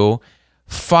you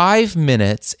 5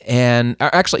 minutes and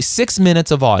actually 6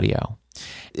 minutes of audio.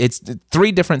 It's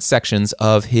 3 different sections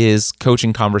of his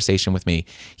coaching conversation with me.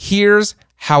 Here's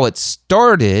how it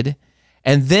started,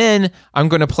 and then I'm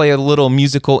going to play a little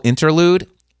musical interlude.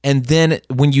 And then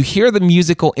when you hear the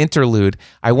musical interlude,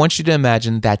 I want you to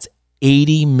imagine that's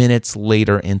 80 minutes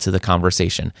later into the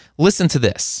conversation. Listen to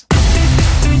this.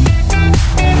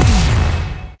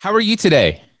 How are you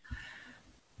today?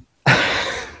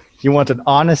 You want an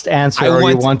honest answer, or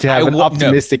you want to have an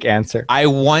optimistic answer? I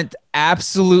want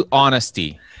absolute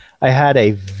honesty. I had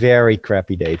a very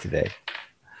crappy day today.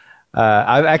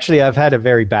 I've had a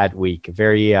very bad week,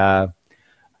 very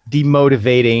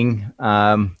demotivating.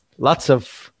 Lots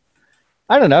of,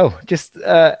 I don't know, just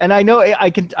and I know I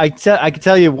can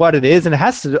tell you what it is, and it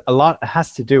has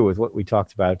to do with what we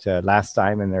talked about last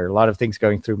time, and there are a lot of things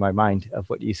going through my mind of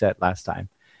what you said last time.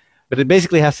 But it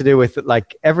basically has to do with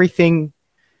like everything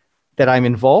that I'm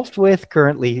involved with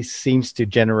currently seems to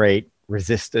generate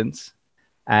resistance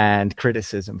and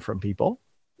criticism from people.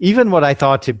 Even what I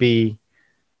thought to be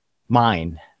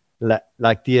mine,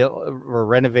 like we're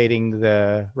renovating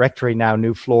the rectory now,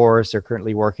 new floors. They're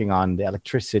currently working on the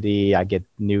electricity. I get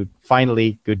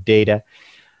finally good data.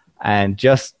 And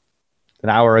just an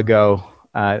hour ago,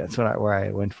 that's where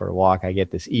I went for a walk. I get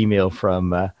this email from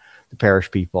the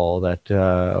parish people that,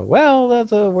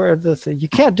 you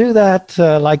can't do that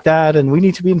like that, and we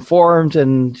need to be informed,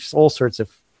 and just all sorts of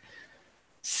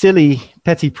silly,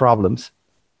 petty problems.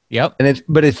 Yep.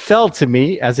 But it felt to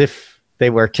me as if they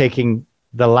were taking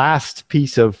the last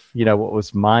piece of, what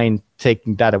was mine,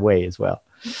 taking that away as well.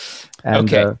 And,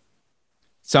 okay.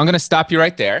 So I'm going to stop you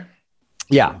right there.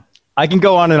 Yeah. I can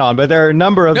go on and on, but there are a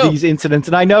number of these incidents,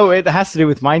 and I know it has to do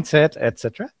with mindset,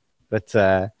 etc. But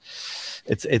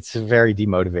it's very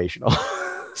demotivational.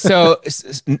 So,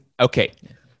 okay.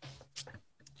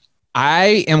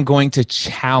 I am going to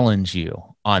challenge you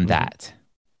on that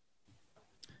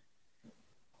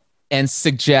and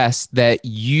suggest that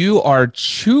you are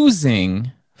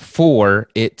choosing for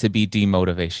it to be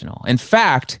demotivational. In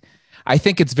fact, I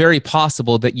think it's very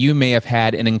possible that you may have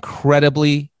had an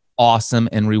incredibly awesome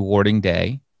and rewarding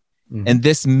day. Mm-hmm. And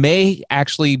this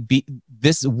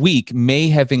week may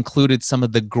have included some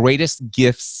of the greatest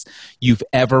gifts you've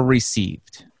ever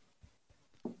received.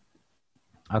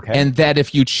 Okay. And that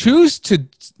if you choose to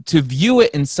view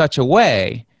it in such a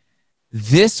way,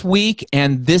 this week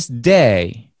and this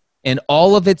day and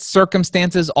all of its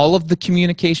circumstances, all of the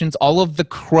communications, all of the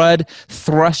crud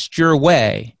thrust your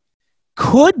way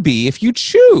could be, if you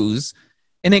choose,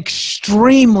 an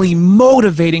extremely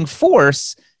motivating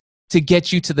force to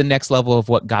get you to the next level of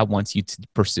what God wants you to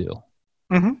pursue.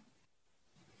 Mm-hmm.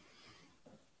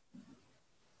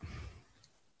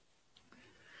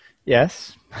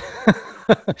 Yes.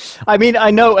 I mean,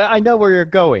 I know where you're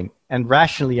going, and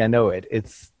rationally I know it.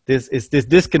 It's this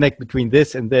disconnect between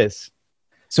this and this.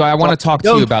 So I want to talk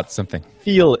to you about something.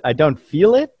 I don't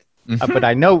feel it, but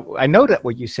I know that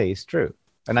what you say is true.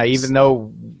 And I even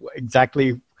know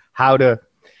exactly how to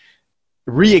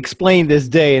re-explain this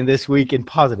day and this week in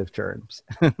positive terms.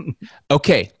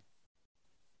 Okay.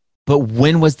 But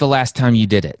when was the last time you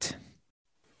did it?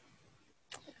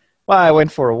 Well, I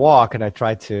went for a walk and I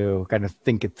tried to kind of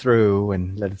think it through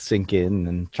and let it sink in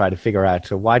and try to figure out,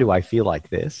 so why do I feel like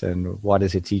this, and what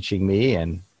is it teaching me,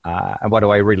 and what do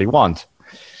I really want?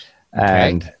 Okay.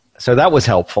 And so that was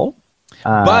helpful.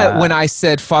 But when I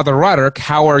said, Father Roderick,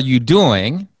 how are you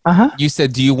doing? You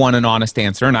said, do you want an honest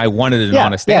answer? And I wanted an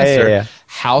honest answer. Yeah.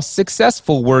 How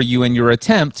successful were you in your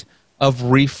attempt of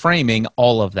reframing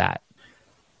all of that?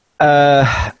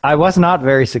 I was not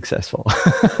very successful.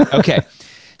 Okay.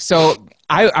 So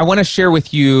I want to share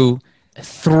with you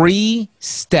 3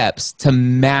 steps to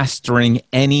mastering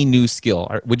any new skill.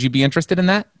 Would you be interested in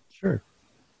that? Sure.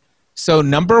 So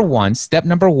step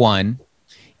number one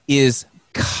is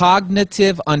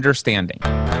cognitive understanding.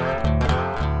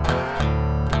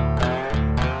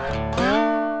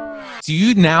 Do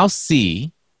you now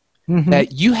see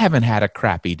that you haven't had a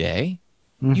crappy day?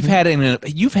 Mm-hmm.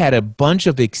 You've had a bunch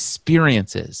of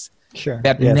experiences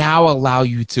that now allow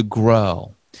you to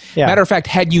grow. Yeah. Matter of fact,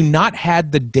 had you not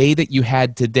had the day that you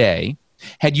had today,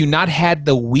 had you not had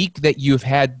the week that you've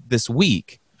had this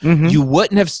week, you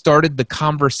wouldn't have started the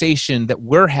conversation that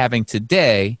we're having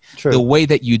today the way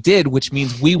that you did, which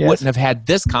means we wouldn't have had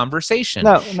this conversation.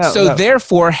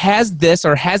 Therefore, has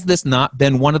this not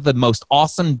been one of the most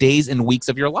awesome days and weeks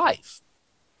of your life?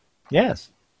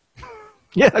 Yes.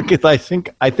 Yeah, because I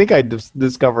think I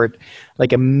discovered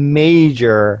like a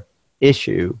major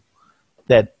issue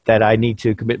that I need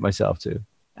to commit myself to,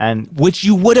 and which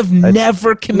you would have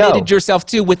never committed yourself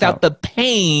to without the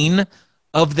pain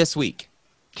of this week.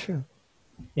 True.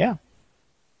 Yeah.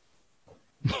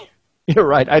 You're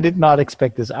right. I did not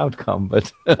expect this outcome,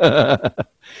 but it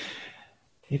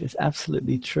is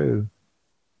absolutely true.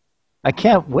 I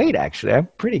can't wait, actually. I'm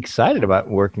pretty excited about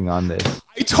working on this.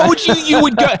 I told you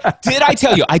would go. Did I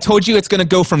tell you? I told you it's going to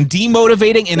go from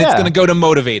demotivating and it's going to go to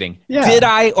motivating. Yeah. Did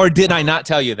I or did I not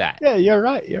tell you that? Yeah, you're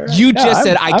right. You're right. You just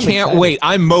said, I can't wait.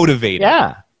 I'm motivated.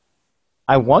 Yeah.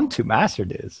 I want to master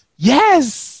this.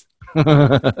 Yes.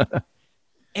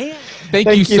 And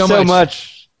thank you so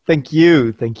much. Thank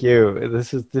you.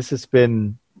 This has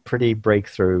been pretty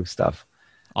breakthrough stuff.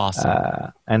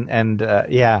 Awesome.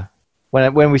 Yeah,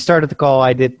 when we started the call,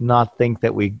 I did not think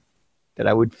that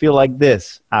I would feel like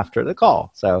this after the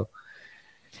call. So,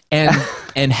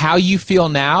 and how you feel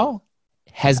now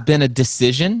has been a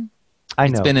decision. I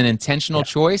know. It's been an intentional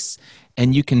choice,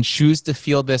 and you can choose to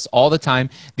feel this all the time.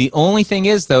 The only thing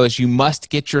is, though, is you must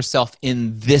get yourself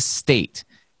in this state.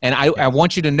 And I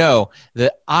want you to know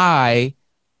that I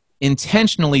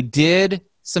intentionally did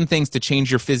some things to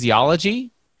change your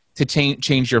physiology, to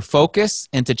change your focus,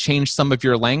 and to change some of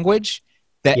your language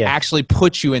that actually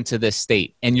puts you into this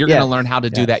state. And you're going to learn how to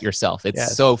do that yourself.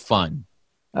 It's so fun.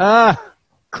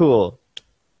 Cool.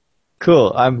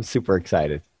 I'm super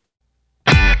excited.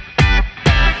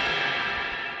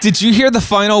 Did you hear the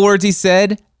final words he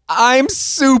said? I'm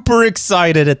super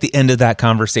excited at the end of that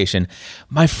conversation.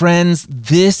 My friends,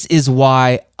 this is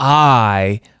why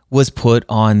I was put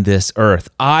on this earth.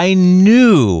 I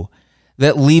knew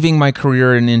that leaving my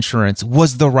career in insurance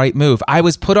was the right move. I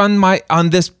was put on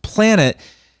this planet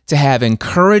to have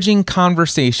encouraging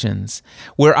conversations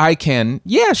where I can,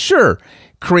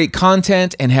 create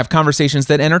content and have conversations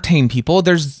that entertain people.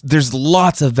 There's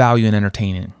lots of value in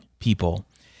entertaining people.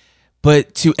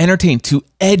 But to entertain, to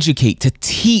educate, to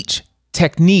teach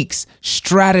techniques,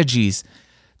 strategies,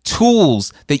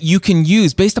 tools that you can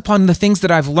use based upon the things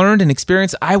that I've learned and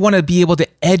experienced. I want to be able to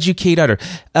educate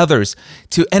others,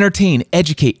 to entertain,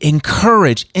 educate,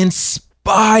 encourage,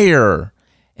 inspire,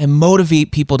 and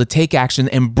motivate people to take action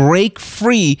and break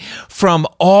free from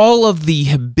all of the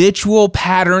habitual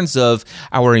patterns of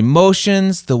our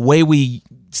emotions, the way we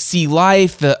see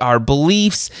life, our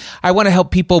beliefs. I want to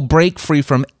help people break free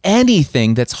from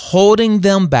anything that's holding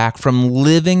them back from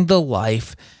living the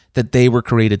life that they were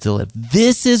created to live.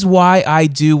 This is why I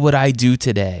do what I do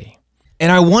today.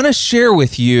 And I want to share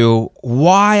with you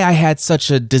why I had such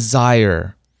a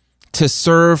desire to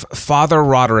serve Father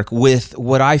Roderick with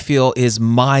what I feel is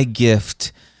my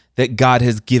gift that God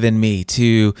has given me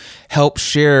to help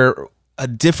share a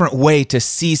different way to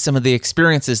see some of the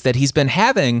experiences that he's been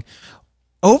having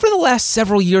over the last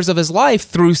several years of his life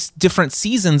through different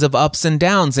seasons of ups and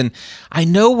downs. And I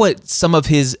know what some of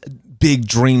his big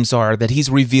dreams are that he's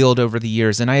revealed over the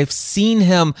years. And I've seen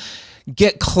him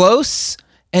get close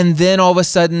and then all of a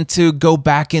sudden to go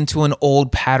back into an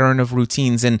old pattern of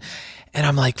routines. And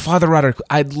I'm like, Father Roderick,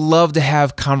 I'd love to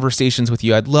have conversations with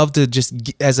you. I'd love to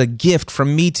just, as a gift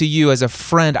from me to you, as a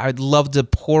friend, I'd love to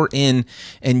pour in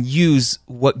and use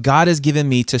what God has given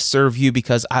me to serve you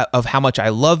because of how much I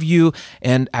love you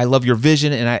and I love your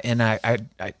vision and I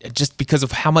just because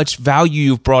of how much value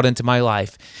you've brought into my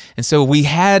life. And so we've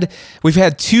had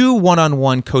 2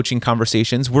 one-on-one coaching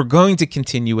conversations. We're going to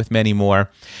continue with many more.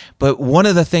 But one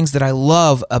of the things that I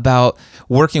love about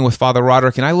working with Father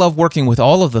Roderick, and I love working with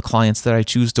all of the clients that I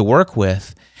choose to work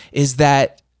with, is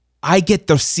that I get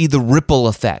to see the ripple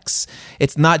effects.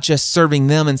 It's not just serving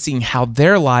them and seeing how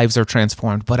their lives are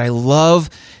transformed, but I love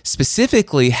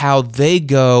specifically how they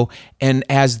go and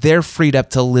as they're freed up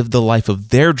to live the life of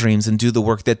their dreams and do the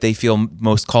work that they feel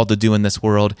most called to do in this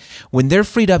world, when they're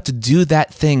freed up to do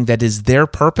that thing that is their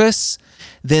purpose,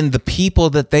 then the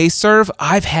people that they serve,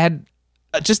 I've had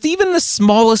just even the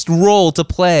smallest role to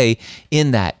play in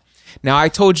that. Now, I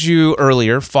told you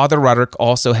earlier, Father Roderick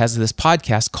also has this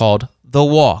podcast called The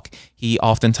Walk. He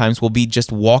oftentimes will be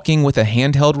just walking with a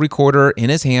handheld recorder in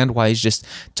his hand while he's just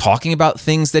talking about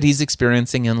things that he's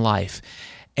experiencing in life.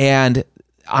 And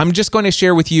I'm just going to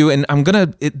share with you, and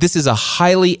this is a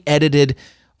highly edited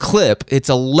clip. It's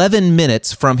 11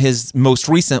 minutes from his most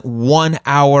recent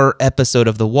 1-hour episode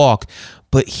of The Walk.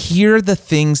 But here are the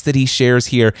things that he shares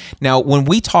here. Now, when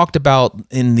we talked about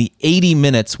in the 80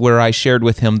 minutes where I shared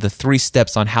with him the 3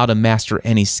 steps on how to master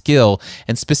any skill,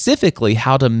 and specifically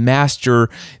how to master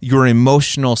your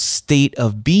emotional state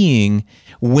of being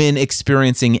when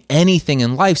experiencing anything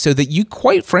in life so that you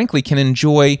quite frankly can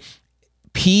enjoy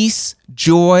peace,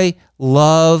 joy,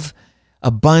 love,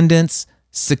 abundance,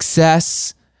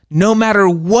 success, no matter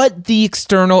what the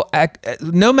external,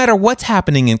 no matter what's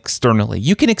happening externally,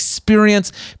 you can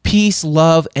experience peace,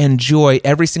 love, and joy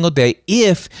every single day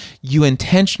if you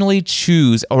intentionally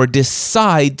choose or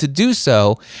decide to do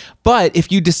so. But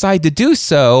if you decide to do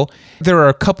so, there are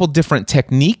a couple different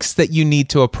techniques that you need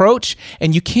to approach,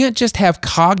 and you can't just have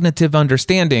cognitive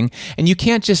understanding, and you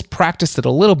can't just practice it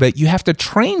a little bit. You have to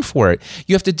train for it.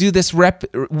 You have to do this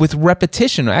with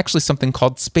repetition, actually something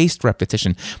called spaced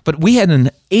repetition. But we had an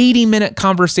 80-minute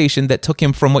conversation that took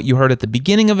him from what you heard at the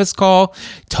beginning of his call,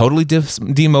 totally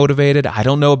demotivated. I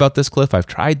don't know about this, Cliff. I've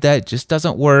tried that. It just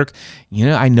doesn't work. You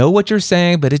know, I know what you're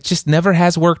saying, but it just never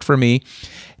has worked for me.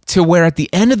 To where at the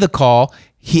end of the call,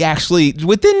 he actually,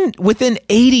 within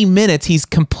 80 minutes, he's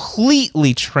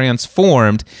completely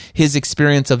transformed his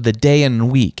experience of the day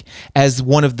and week as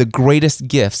one of the greatest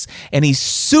gifts. And he's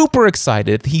super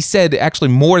excited. He said actually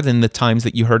more than the times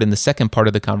that you heard in the second part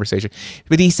of the conversation.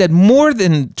 But he said more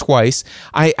than twice,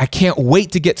 I can't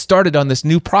wait to get started on this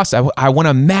new process. I want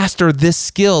to master this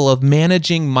skill of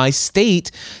managing my state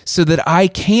so that I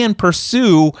can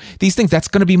pursue these things. That's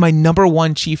going to be my number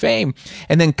one chief aim.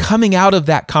 And then coming out of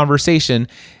that conversation,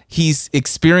 he's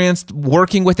experienced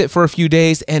working with it for a few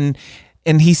days, and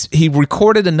he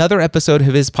recorded another episode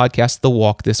of his podcast, The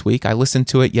Walk, this week. I listened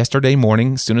to it yesterday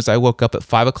morning as soon as I woke up at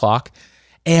 5:00.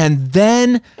 And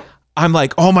then I'm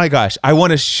like, oh my gosh, I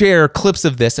want to share clips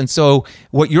of this. And so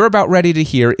what you're about ready to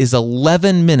hear is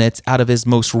 11 minutes out of his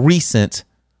most recent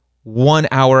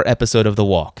 1-hour episode of The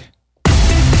Walk.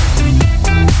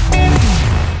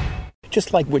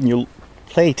 Just like when you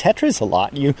play Tetris a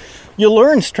lot, you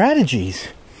learn strategies,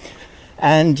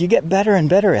 and you get better and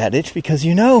better at it because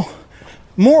you know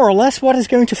more or less what is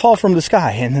going to fall from the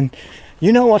sky, and then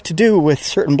you know what to do with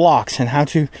certain blocks and how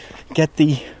to get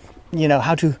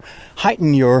how to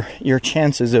heighten your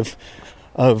chances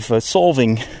of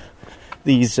solving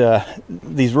these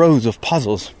rows of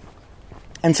puzzles.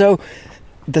 And so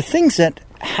the things that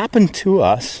happen to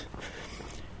us,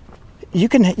 you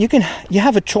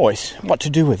have a choice what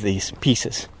to do with these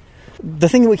pieces. The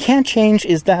thing that we can't change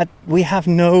is that we have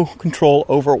no control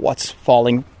over what's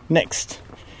falling next.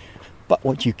 But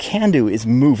what you can do is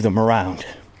move them around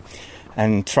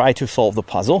and try to solve the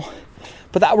puzzle.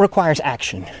 But that requires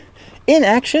action.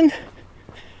 Inaction,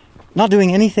 not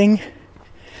doing anything,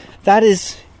 that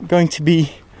is going to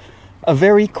be a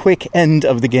very quick end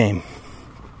of the game.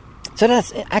 So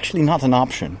that's actually not an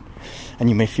option. And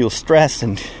you may feel stressed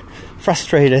and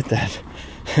frustrated that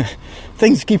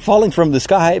things keep falling from the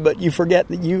sky, but you forget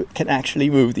that you can actually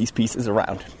move these pieces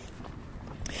around.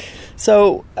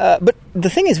 So, but the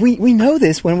thing is, we know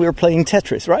this when we're playing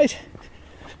Tetris, right?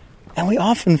 And we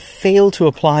often fail to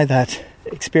apply that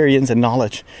experience and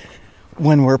knowledge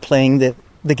when we're playing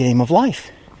the game of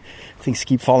life. Things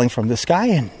keep falling from the sky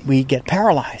and we get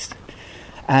paralyzed.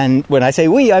 And when I say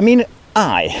we, I mean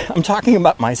I'm talking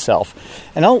about myself.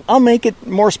 And I'll make it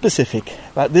more specific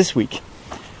about this week.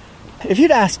 If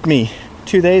you'd asked me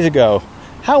 2 days ago,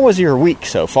 how was your week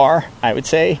so far? I would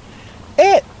say,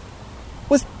 it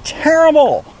was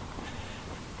terrible.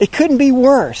 It couldn't be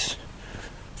worse.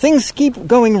 Things keep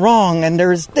going wrong, and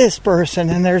there's this person,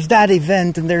 and there's that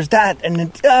event, and there's that, and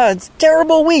it's a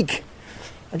terrible week.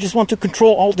 I just want to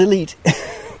Control Alt Delete.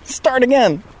 Start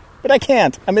again. But I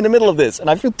can't. I'm in the middle of this, and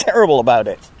I feel terrible about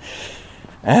it.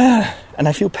 And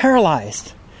I feel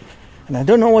paralyzed. And I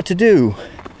don't know what to do.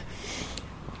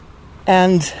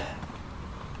 And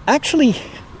actually,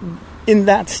 in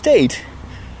that state,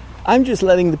 I'm just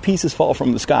letting the pieces fall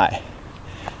from the sky.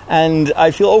 And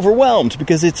I feel overwhelmed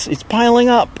because it's piling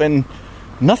up and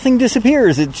nothing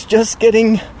disappears. It's just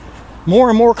getting more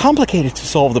and more complicated to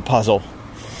solve the puzzle.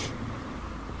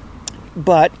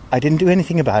 But I didn't do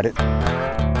anything about it.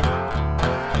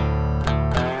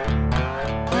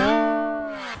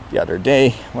 The other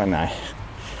day when I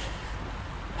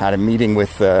had a meeting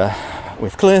with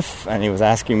Cliff, and he was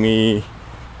asking me,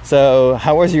 so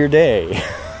how was your day?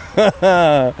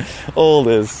 All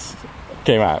this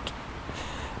came out.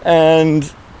 And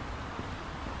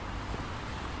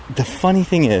the funny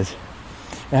thing is,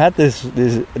 I had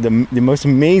the most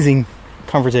amazing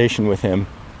conversation with him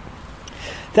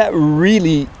that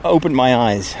really opened my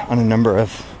eyes on a number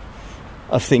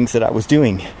of things that I was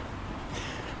doing.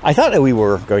 I thought that we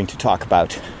were going to talk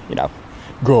about,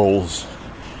 goals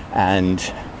and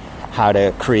how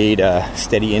to create a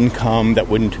steady income that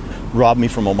wouldn't rob me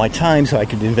from all my time so I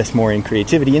could invest more in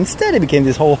creativity. Instead, it became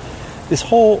this whole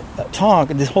talk,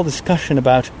 this whole discussion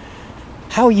about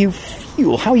how you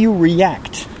feel, how you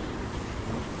react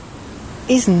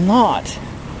is not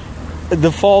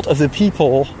the fault of the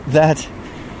people that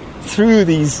through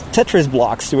these Tetris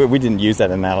blocks. We didn't use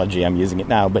that analogy. I'm using it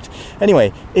now. But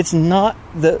anyway, it's not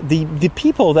the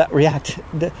people that react.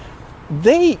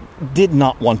 They did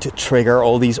not want to trigger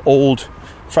all these old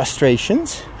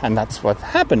frustrations. And that's what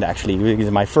happened, actually.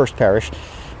 In my first parish,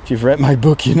 if you've read my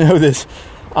book, you know this.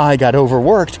 I got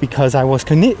overworked because I was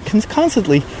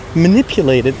constantly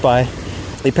manipulated by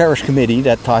a parish committee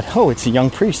that thought, oh, it's a young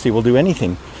priest, he will do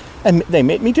anything. And they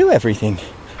made me do everything.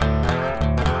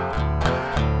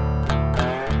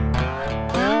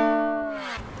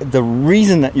 The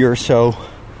reason that you're so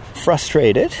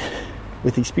frustrated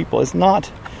with these people is not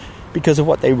because of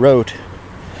what they wrote.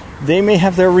 They may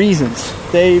have their reasons.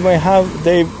 They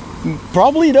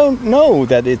probably don't know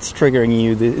that it's triggering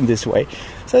you in this way.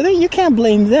 So you can't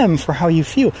blame them for how you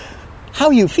feel. How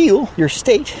you feel, your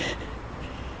state,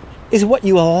 is what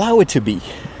you allow it to be.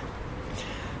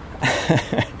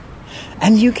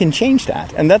 And you can change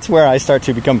that. And that's where I start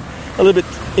to become a little bit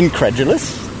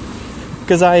incredulous.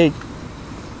 Because I've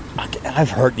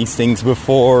heard these things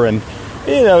before, and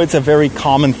it's a very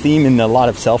common theme in a lot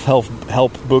of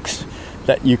self-help books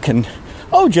that you can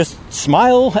just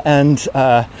smile, and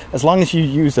as long as you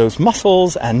use those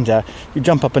muscles and you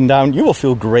jump up and down, you will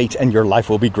feel great and your life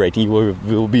will be great and you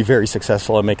will be very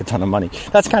successful and make a ton of money.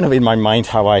 That's kind of in my mind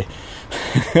how I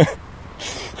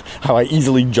how I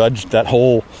easily judge that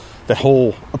whole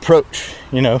approach,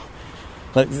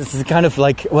 Like, it's kind of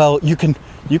like, well, you can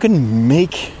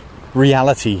make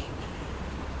reality.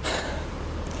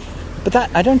 But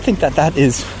I don't think that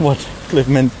is what Cliff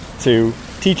meant to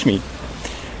teach me.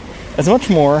 It's much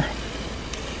more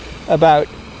about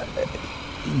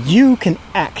you can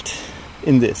act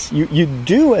in this. You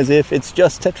do as if it's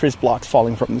just Tetris blocks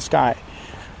falling from the sky.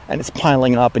 And it's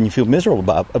piling up and you feel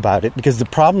miserable about it because the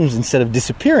problems, instead of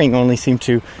disappearing, only seem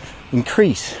to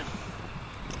increase.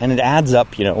 And it adds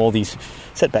up, all these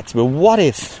setbacks. But what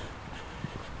if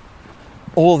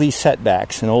all these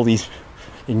setbacks and all these,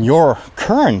 in your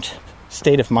current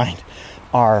state of mind,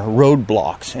 are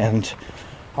roadblocks and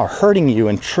are hurting you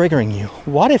and triggering you?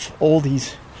 What if all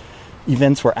these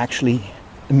events were actually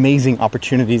amazing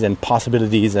opportunities and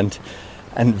possibilities and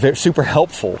very super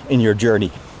helpful in your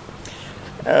journey?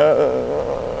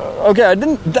 Okay, I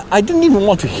didn't even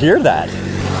want to hear that.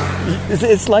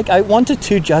 It's like I wanted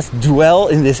to just dwell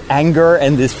in this anger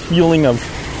and this feeling of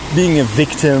being a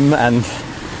victim and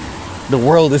the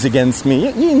world is against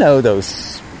me. You know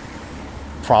those,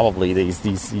 probably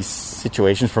these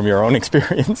situations from your own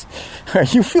experience where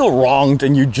you feel wronged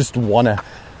and you just want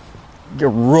to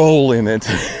roll in it.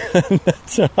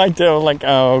 So I do, like,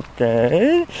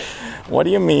 okay, what do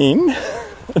you mean?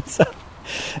 So,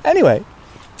 anyway,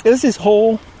 it was this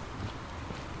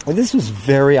was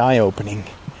very eye-opening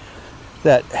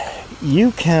that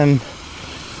you can,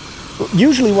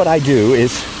 usually what I do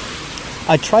is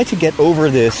I try to get over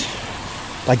this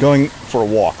by going for a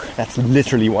walk. That's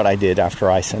literally what I did after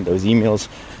I sent those emails.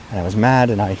 And I was mad,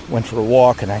 and I went for a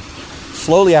walk, and I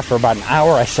slowly, after about an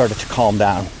hour, I started to calm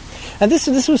down. And this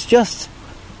was just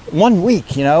 1 week,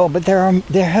 but there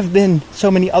have been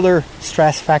so many other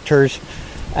stress factors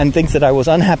and things that I was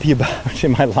unhappy about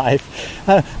in my life.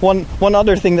 One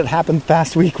other thing that happened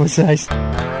past week was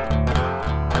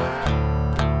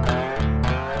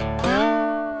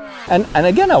And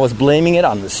again, I was blaming it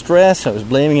on the stress. I was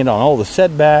blaming it on all the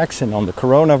setbacks and on the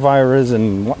coronavirus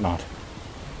and whatnot.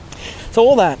 So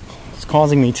all that is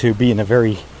causing me to be in a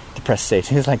very depressed state.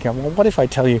 He's like, well, what if I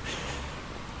tell you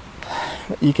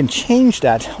you can change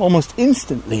that almost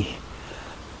instantly?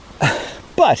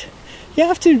 But you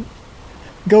have to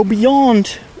go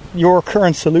beyond your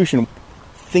current solution.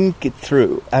 Think it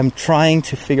through. I'm trying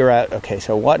to figure out, okay,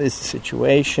 so what is the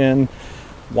situation?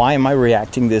 Why am I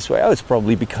reacting this way? Oh, it's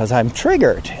probably because I'm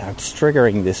triggered. I'm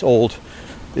triggering this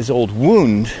old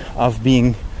wound of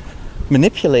being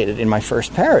manipulated in my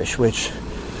first parish, which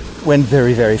went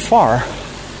very, very far.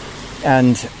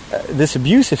 And this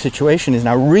abusive situation is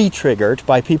now re-triggered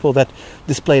by people that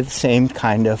display the same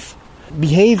kind of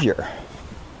behavior.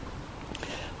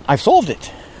 I've solved it.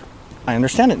 I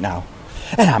understand it now.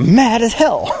 And I'm mad as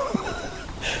hell.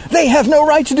 They have no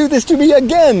right to do this to me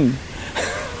again.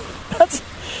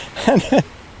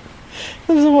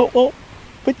 Well,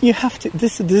 but you have to,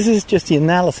 this is just the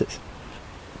analysis.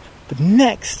 But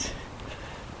next,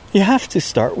 you have to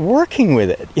start working with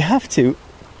it. You have to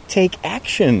take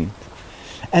action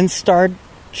and start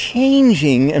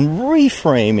changing and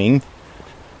reframing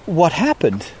what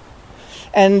happened.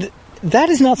 And that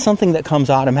is not something that comes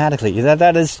automatically.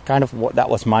 That is kind of that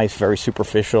was my very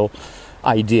superficial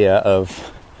idea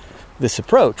of this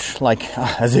approach, like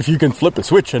as if you can flip a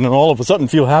switch and then all of a sudden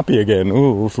feel happy again.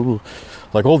 Ooh,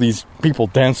 like all these people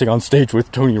dancing on stage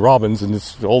with Tony Robbins, and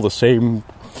it's all the same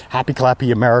happy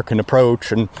clappy American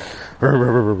approach. And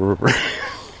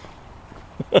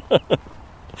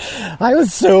I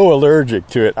was so allergic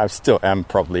to it. I still am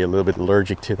probably a little bit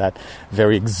allergic to that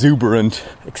very exuberant,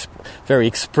 very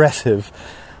expressive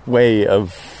way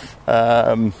of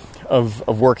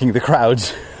working the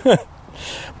crowds.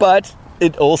 But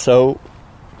it also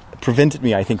prevented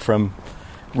me, I think, from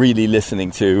really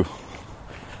listening to,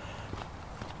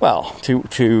 well,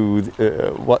 to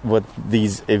what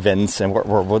these events and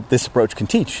what this approach can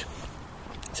teach.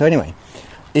 So anyway,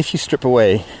 if you strip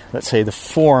away, let's say, the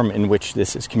form in which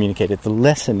this is communicated, the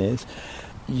lesson is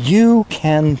you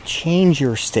can change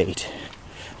your state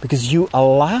because you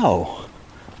allow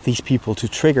these people to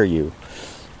trigger you.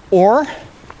 Or,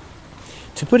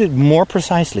 to put it more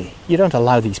precisely, you don't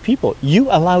allow these people, you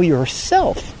allow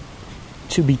yourself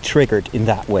to be triggered in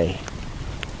that way.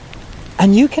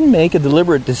 And you can make a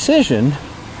deliberate decision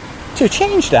to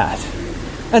change that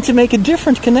and to make a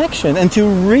different connection and to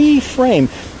reframe.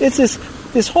 It's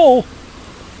this whole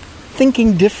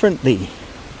thinking differently,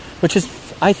 which is,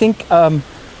 I think,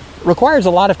 requires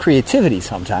a lot of creativity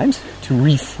sometimes to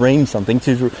reframe something.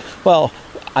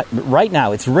 Right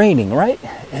now it's raining, right?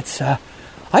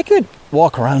 I could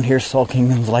walk around here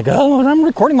sulking and like, oh, I'm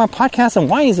recording my podcast, and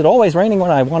why is it always raining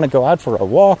when I want to go out for a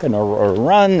walk and a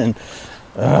run, and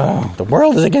the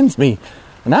world is against me.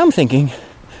 And I'm thinking,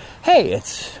 hey,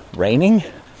 it's raining,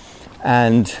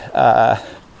 and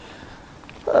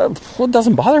it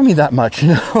doesn't bother me that much.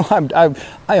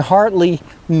 I hardly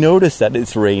notice that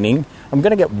it's raining. I'm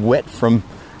going to get wet from,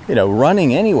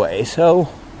 running anyway, so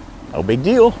no big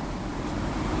deal.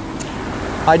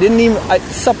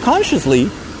 Subconsciously,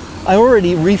 I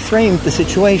already reframed the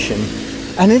situation.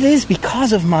 And it is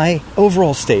because of my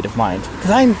overall state of mind.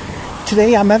 Because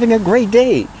today I'm having a great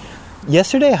day.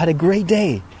 Yesterday I had a great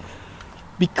day.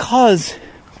 Because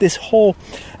this whole...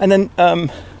 And then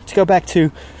to go back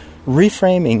to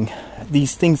reframing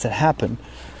these things that happen,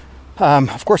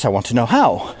 of course I want to know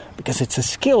how. Because it's a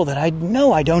skill that I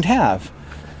know I don't have.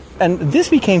 And this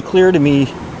became clear to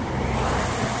me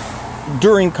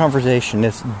during conversation.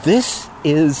 This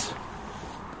is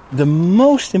the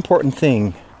most important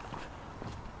thing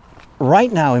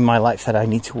right now in my life that I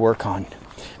need to work on,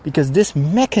 because this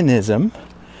mechanism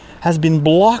has been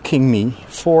blocking me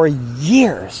for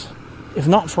years, if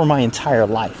not for my entire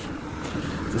life.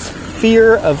 This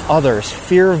fear of others,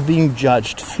 fear of being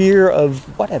judged, fear of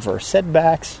whatever,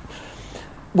 setbacks.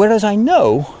 Whereas I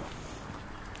know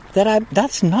that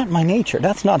that's not my nature,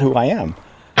 that's not who I am.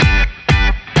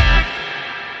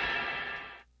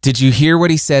 Did you hear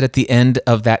what he said at the end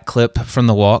of that clip from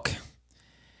the walk?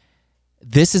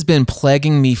 This has been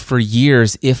plaguing me for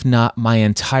years, if not my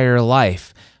entire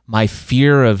life. My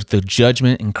fear of the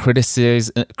judgment and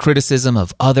criticism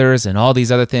of others and all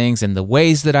these other things, and the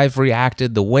ways that I've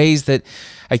reacted, the ways that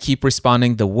I keep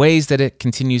responding, the ways that it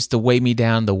continues to weigh me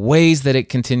down, the ways that it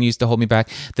continues to hold me back,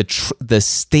 the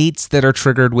states that are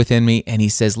triggered within me. And he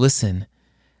says, listen,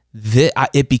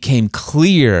 it became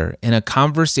clear in a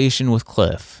conversation with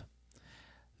Cliff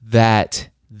that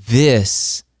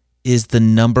this is the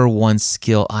number one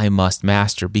skill I must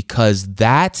master, because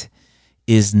that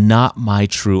is not my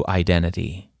true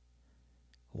identity.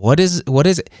 What is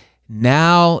it?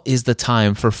 Now is the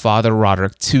time for Father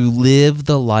Roderick to live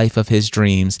the life of his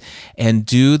dreams and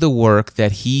do the work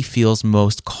that he feels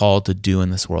most called to do in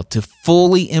this world, to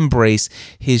fully embrace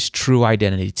his true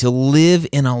identity, to live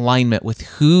in alignment with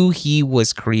who he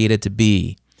was created to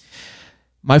be.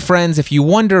 My friends, if you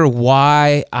wonder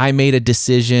why I made a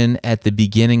decision at the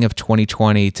beginning of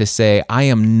 2020 to say I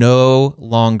am no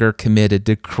longer committed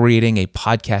to creating a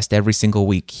podcast every single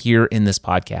week here in this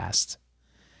podcast,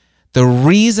 the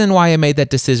reason why I made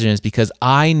that decision is because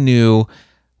I knew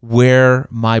where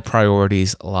my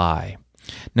priorities lie.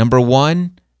 Number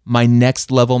one, my next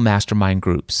level mastermind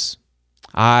groups.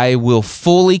 I will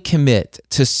fully commit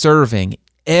to serving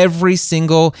every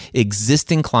single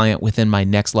existing client within my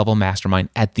next level mastermind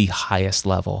at the highest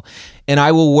level. And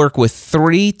I will work with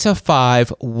 3 to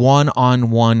 5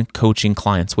 one-on-one coaching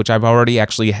clients, which I've already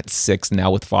actually had 6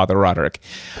 now with Father Roderick.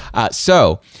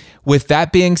 So with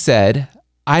that being said,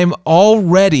 I'm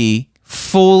already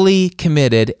fully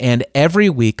committed, and every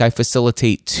week I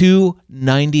facilitate 2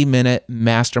 90-minute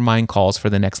mastermind calls for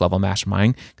the Next Level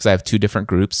Mastermind, because I have 2 different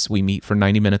groups. We meet for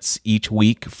 90 minutes each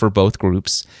week for both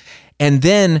groups. And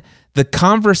then the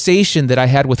conversation that I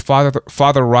had with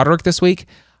Father Roderick this week,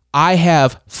 I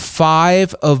have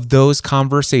 5 of those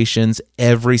conversations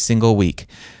every single week.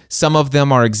 Some of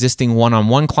them are existing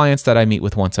one-on-one clients that I meet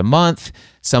with once a month.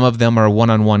 Some of them are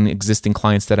one-on-one existing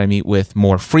clients that I meet with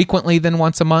more frequently than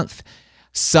once a month.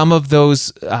 Some of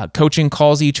those coaching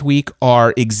calls each week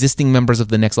are existing members of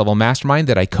the Next Level Mastermind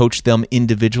that I coach them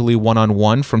individually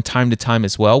one-on-one from time to time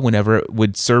as well, whenever it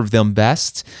would serve them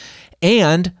best.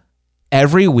 And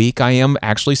every week I am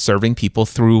actually serving people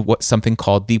through something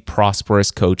called the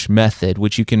Prosperous Coach Method,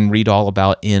 which you can read all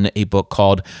about in a book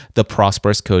called The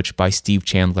Prosperous Coach by Steve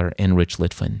Chandler and Rich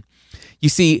Litvin. You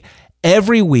see,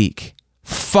 every week,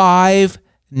 5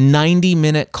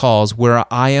 90-minute calls where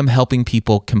I am helping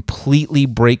people completely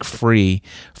break free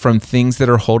from things that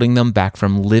are holding them back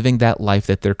from living that life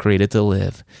that they're created to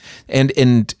live,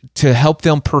 and to help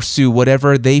them pursue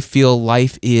whatever they feel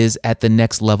life is at the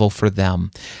next level for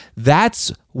them.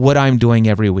 That's what I'm doing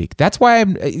every week. That's why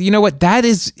that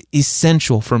is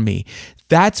essential for me.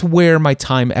 That's where my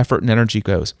time, effort, and energy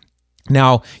goes.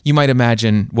 Now, you might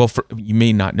imagine, you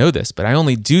may not know this, but I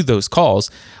only do those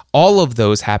calls. All of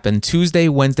those happen Tuesday,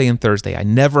 Wednesday, and Thursday. I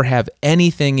never have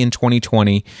anything in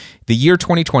 2020. The year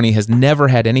 2020 has never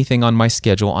had anything on my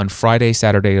schedule on Friday,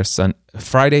 Saturday,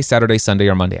 Sunday,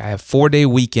 or Monday. I have 4-day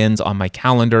weekends on my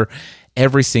calendar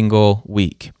every single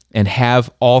week, and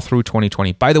have all through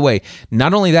 2020. By the way,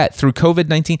 not only that, through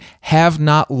COVID-19, have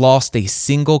not lost a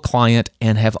single client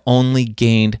and have only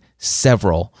gained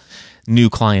several new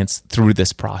clients through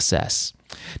this process.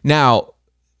 Now,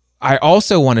 I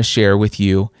also want to share with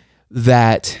you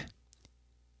that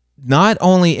not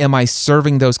only am I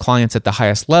serving those clients at the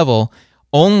highest level,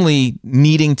 only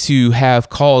needing to have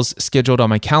calls scheduled on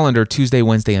my calendar Tuesday,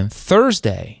 Wednesday, and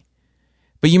Thursday,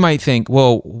 but you might think,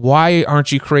 well, why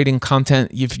aren't you creating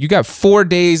content? If you got 4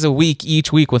 days a week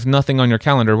each week with nothing on your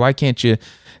calendar, why can't you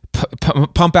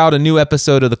pump out a new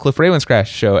episode of the Cliff Ravenscraft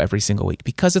Show every single week?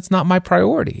 Because it's not my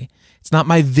priority. It's not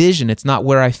my vision. It's not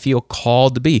where I feel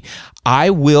called to be. I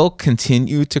will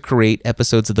continue to create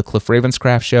episodes of the Cliff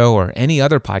Ravenscraft Show or any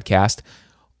other podcast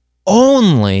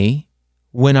only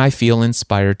when I feel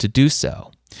inspired to do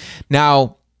so.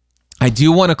 Now, I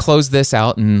do want to close this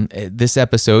out in this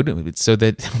episode so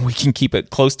that we can keep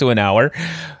it close to an hour.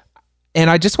 And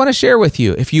I just want to share with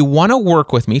you, if you want to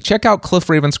work with me, check out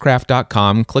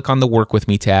cliffravenscraft.com, click on the Work With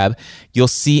Me tab. You'll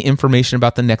see information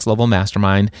about the Next Level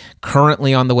Mastermind.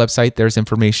 Currently on the website, there's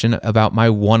information about my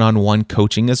one-on-one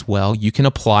coaching as well. You can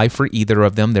apply for either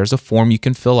of them. There's a form you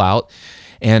can fill out,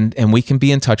 and we can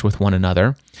be in touch with one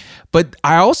another. But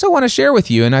I also want to share with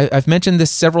you, and I've mentioned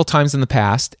this several times in the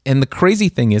past, and the crazy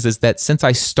thing is that since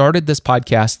I started this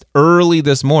podcast early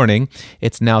this morning,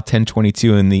 it's now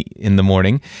 10:22 in the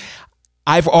morning,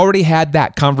 I've already had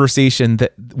that conversation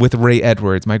with Ray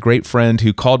Edwards, my great friend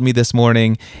who called me this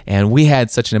morning, and we had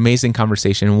such an amazing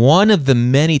conversation. One of the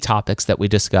many topics that we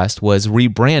discussed was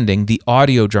rebranding the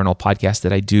audio journal podcast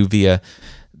that I do via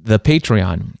the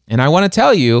Patreon. And I want to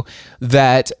tell you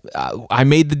that I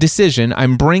made the decision.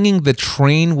 I'm bringing the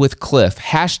Train with Cliff,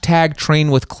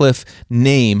 #TrainWithCliff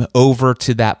name over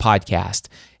to that podcast.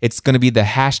 It's going to be the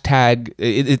hashtag,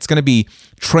 it's going to be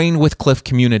Train with Cliff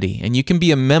Community, and you can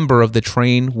be a member of the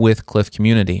Train with Cliff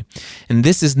community. And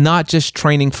this is not just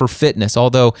training for fitness,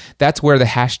 although that's where the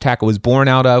hashtag was born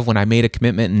out of when I made a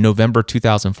commitment in November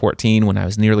 2014 when I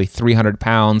was nearly 300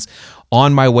 pounds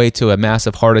on my way to a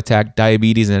massive heart attack,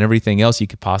 diabetes, and everything else you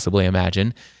could possibly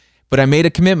imagine. But I made a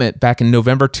commitment back in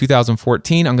November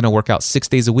 2014. I'm going to work out 6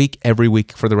 days a week, every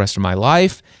week for the rest of my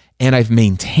life. And I've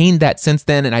maintained that since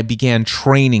then, and I began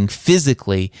training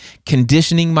physically,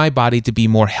 conditioning my body to be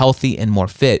more healthy and more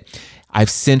fit.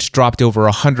 I've since dropped over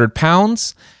 100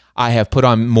 pounds. I have put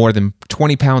on more than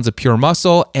 20 pounds of pure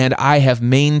muscle, and I have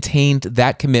maintained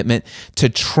that commitment to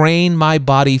train my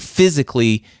body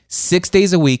physically 6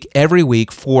 days a week, every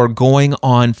week, for going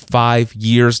on 5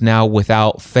 years now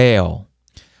without fail.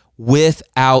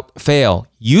 Without fail,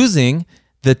 using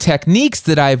the techniques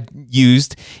that I've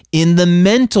used in the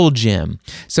mental gym.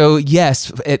 So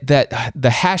yes, that the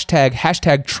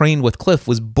hashtag Train with Cliff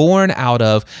was born out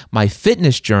of my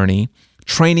fitness journey,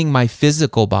 training my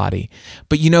physical body.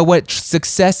 But you know what?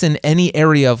 Success in any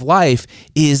area of life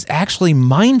is actually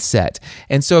mindset.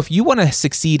 And so if you want to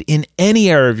succeed in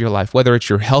any area of your life, whether it's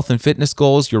your health and fitness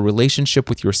goals, your relationship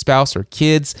with your spouse or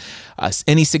kids,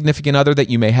 any significant other that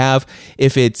you may have,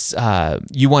 if it's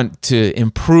you want to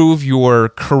improve your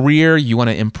career, you want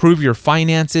to improve your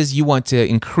finances, you want to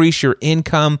increase your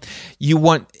income,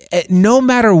 no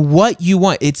matter what you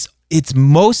want, it's it's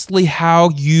mostly how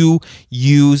you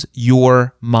use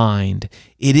your mind.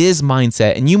 It is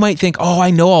mindset. And you might think, oh,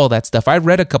 I know all that stuff. I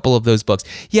read a couple of those books.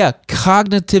 Yeah,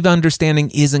 cognitive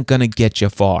understanding isn't going to get you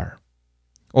far.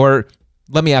 Or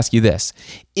let me ask you this.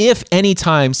 If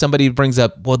anytime somebody brings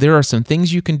up, well, there are some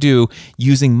things you can do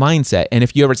using mindset. And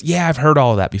if you ever say, yeah, I've heard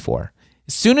all of that before.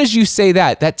 As soon as you say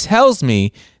that, that tells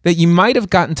me that you might have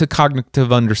gotten to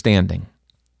cognitive understanding,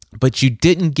 but you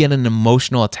didn't get an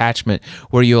emotional attachment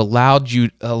where you allowed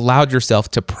yourself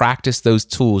to practice those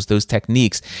tools, those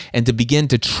techniques, and to begin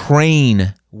to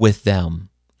train with them.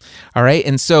 All right.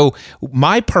 And so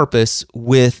my purpose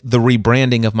with the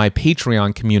rebranding of my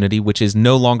Patreon community, which is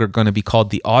no longer going to be called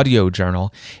the Audio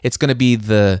Journal, it's going to be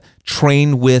the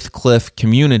Train with Cliff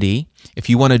community. If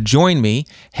you want to join me,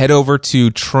 head over to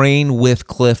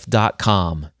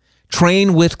trainwithcliff.com.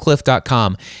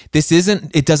 trainwithcliff.com.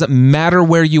 It doesn't matter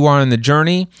where you are in the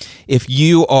journey. If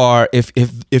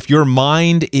your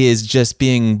mind is just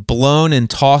being blown and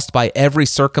tossed by every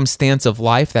circumstance of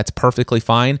life, that's perfectly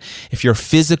fine. If your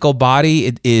physical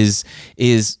body is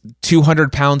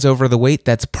 200 pounds over the weight,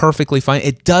 that's perfectly fine.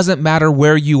 It doesn't matter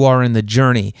where you are in the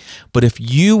journey. But if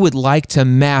you would like to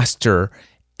master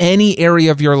any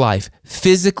area of your life,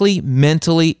 physically,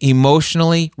 mentally,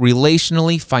 emotionally,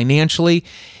 relationally, financially,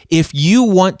 if you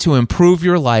want to improve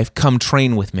your life, come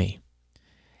train with me.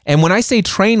 And when I say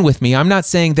train with me, I'm not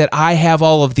saying that I have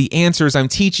all of the answers. I'm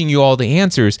teaching you all the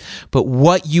answers. But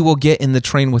what you will get in the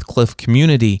Train with Cliff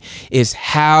community is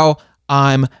how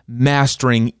I'm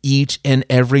mastering each and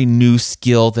every new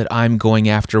skill that I'm going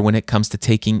after when it comes to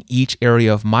taking each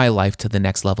area of my life to the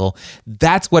next level.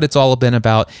 That's what it's all been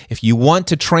about. If you want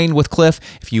to train with Cliff,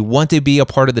 if you want to be a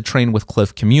part of the Train with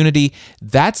Cliff community,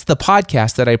 that's the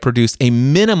podcast that I produce a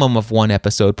minimum of 1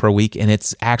 episode per week, and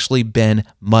it's actually been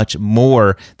much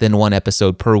more than 1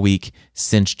 episode per week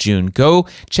since June. Go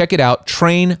check it out,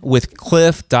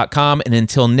 trainwithcliff.com. And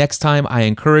until next time, I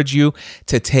encourage you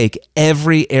to take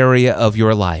every area of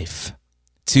your life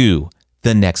to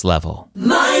the next level.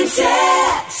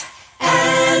 Mindset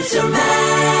Answer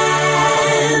Man.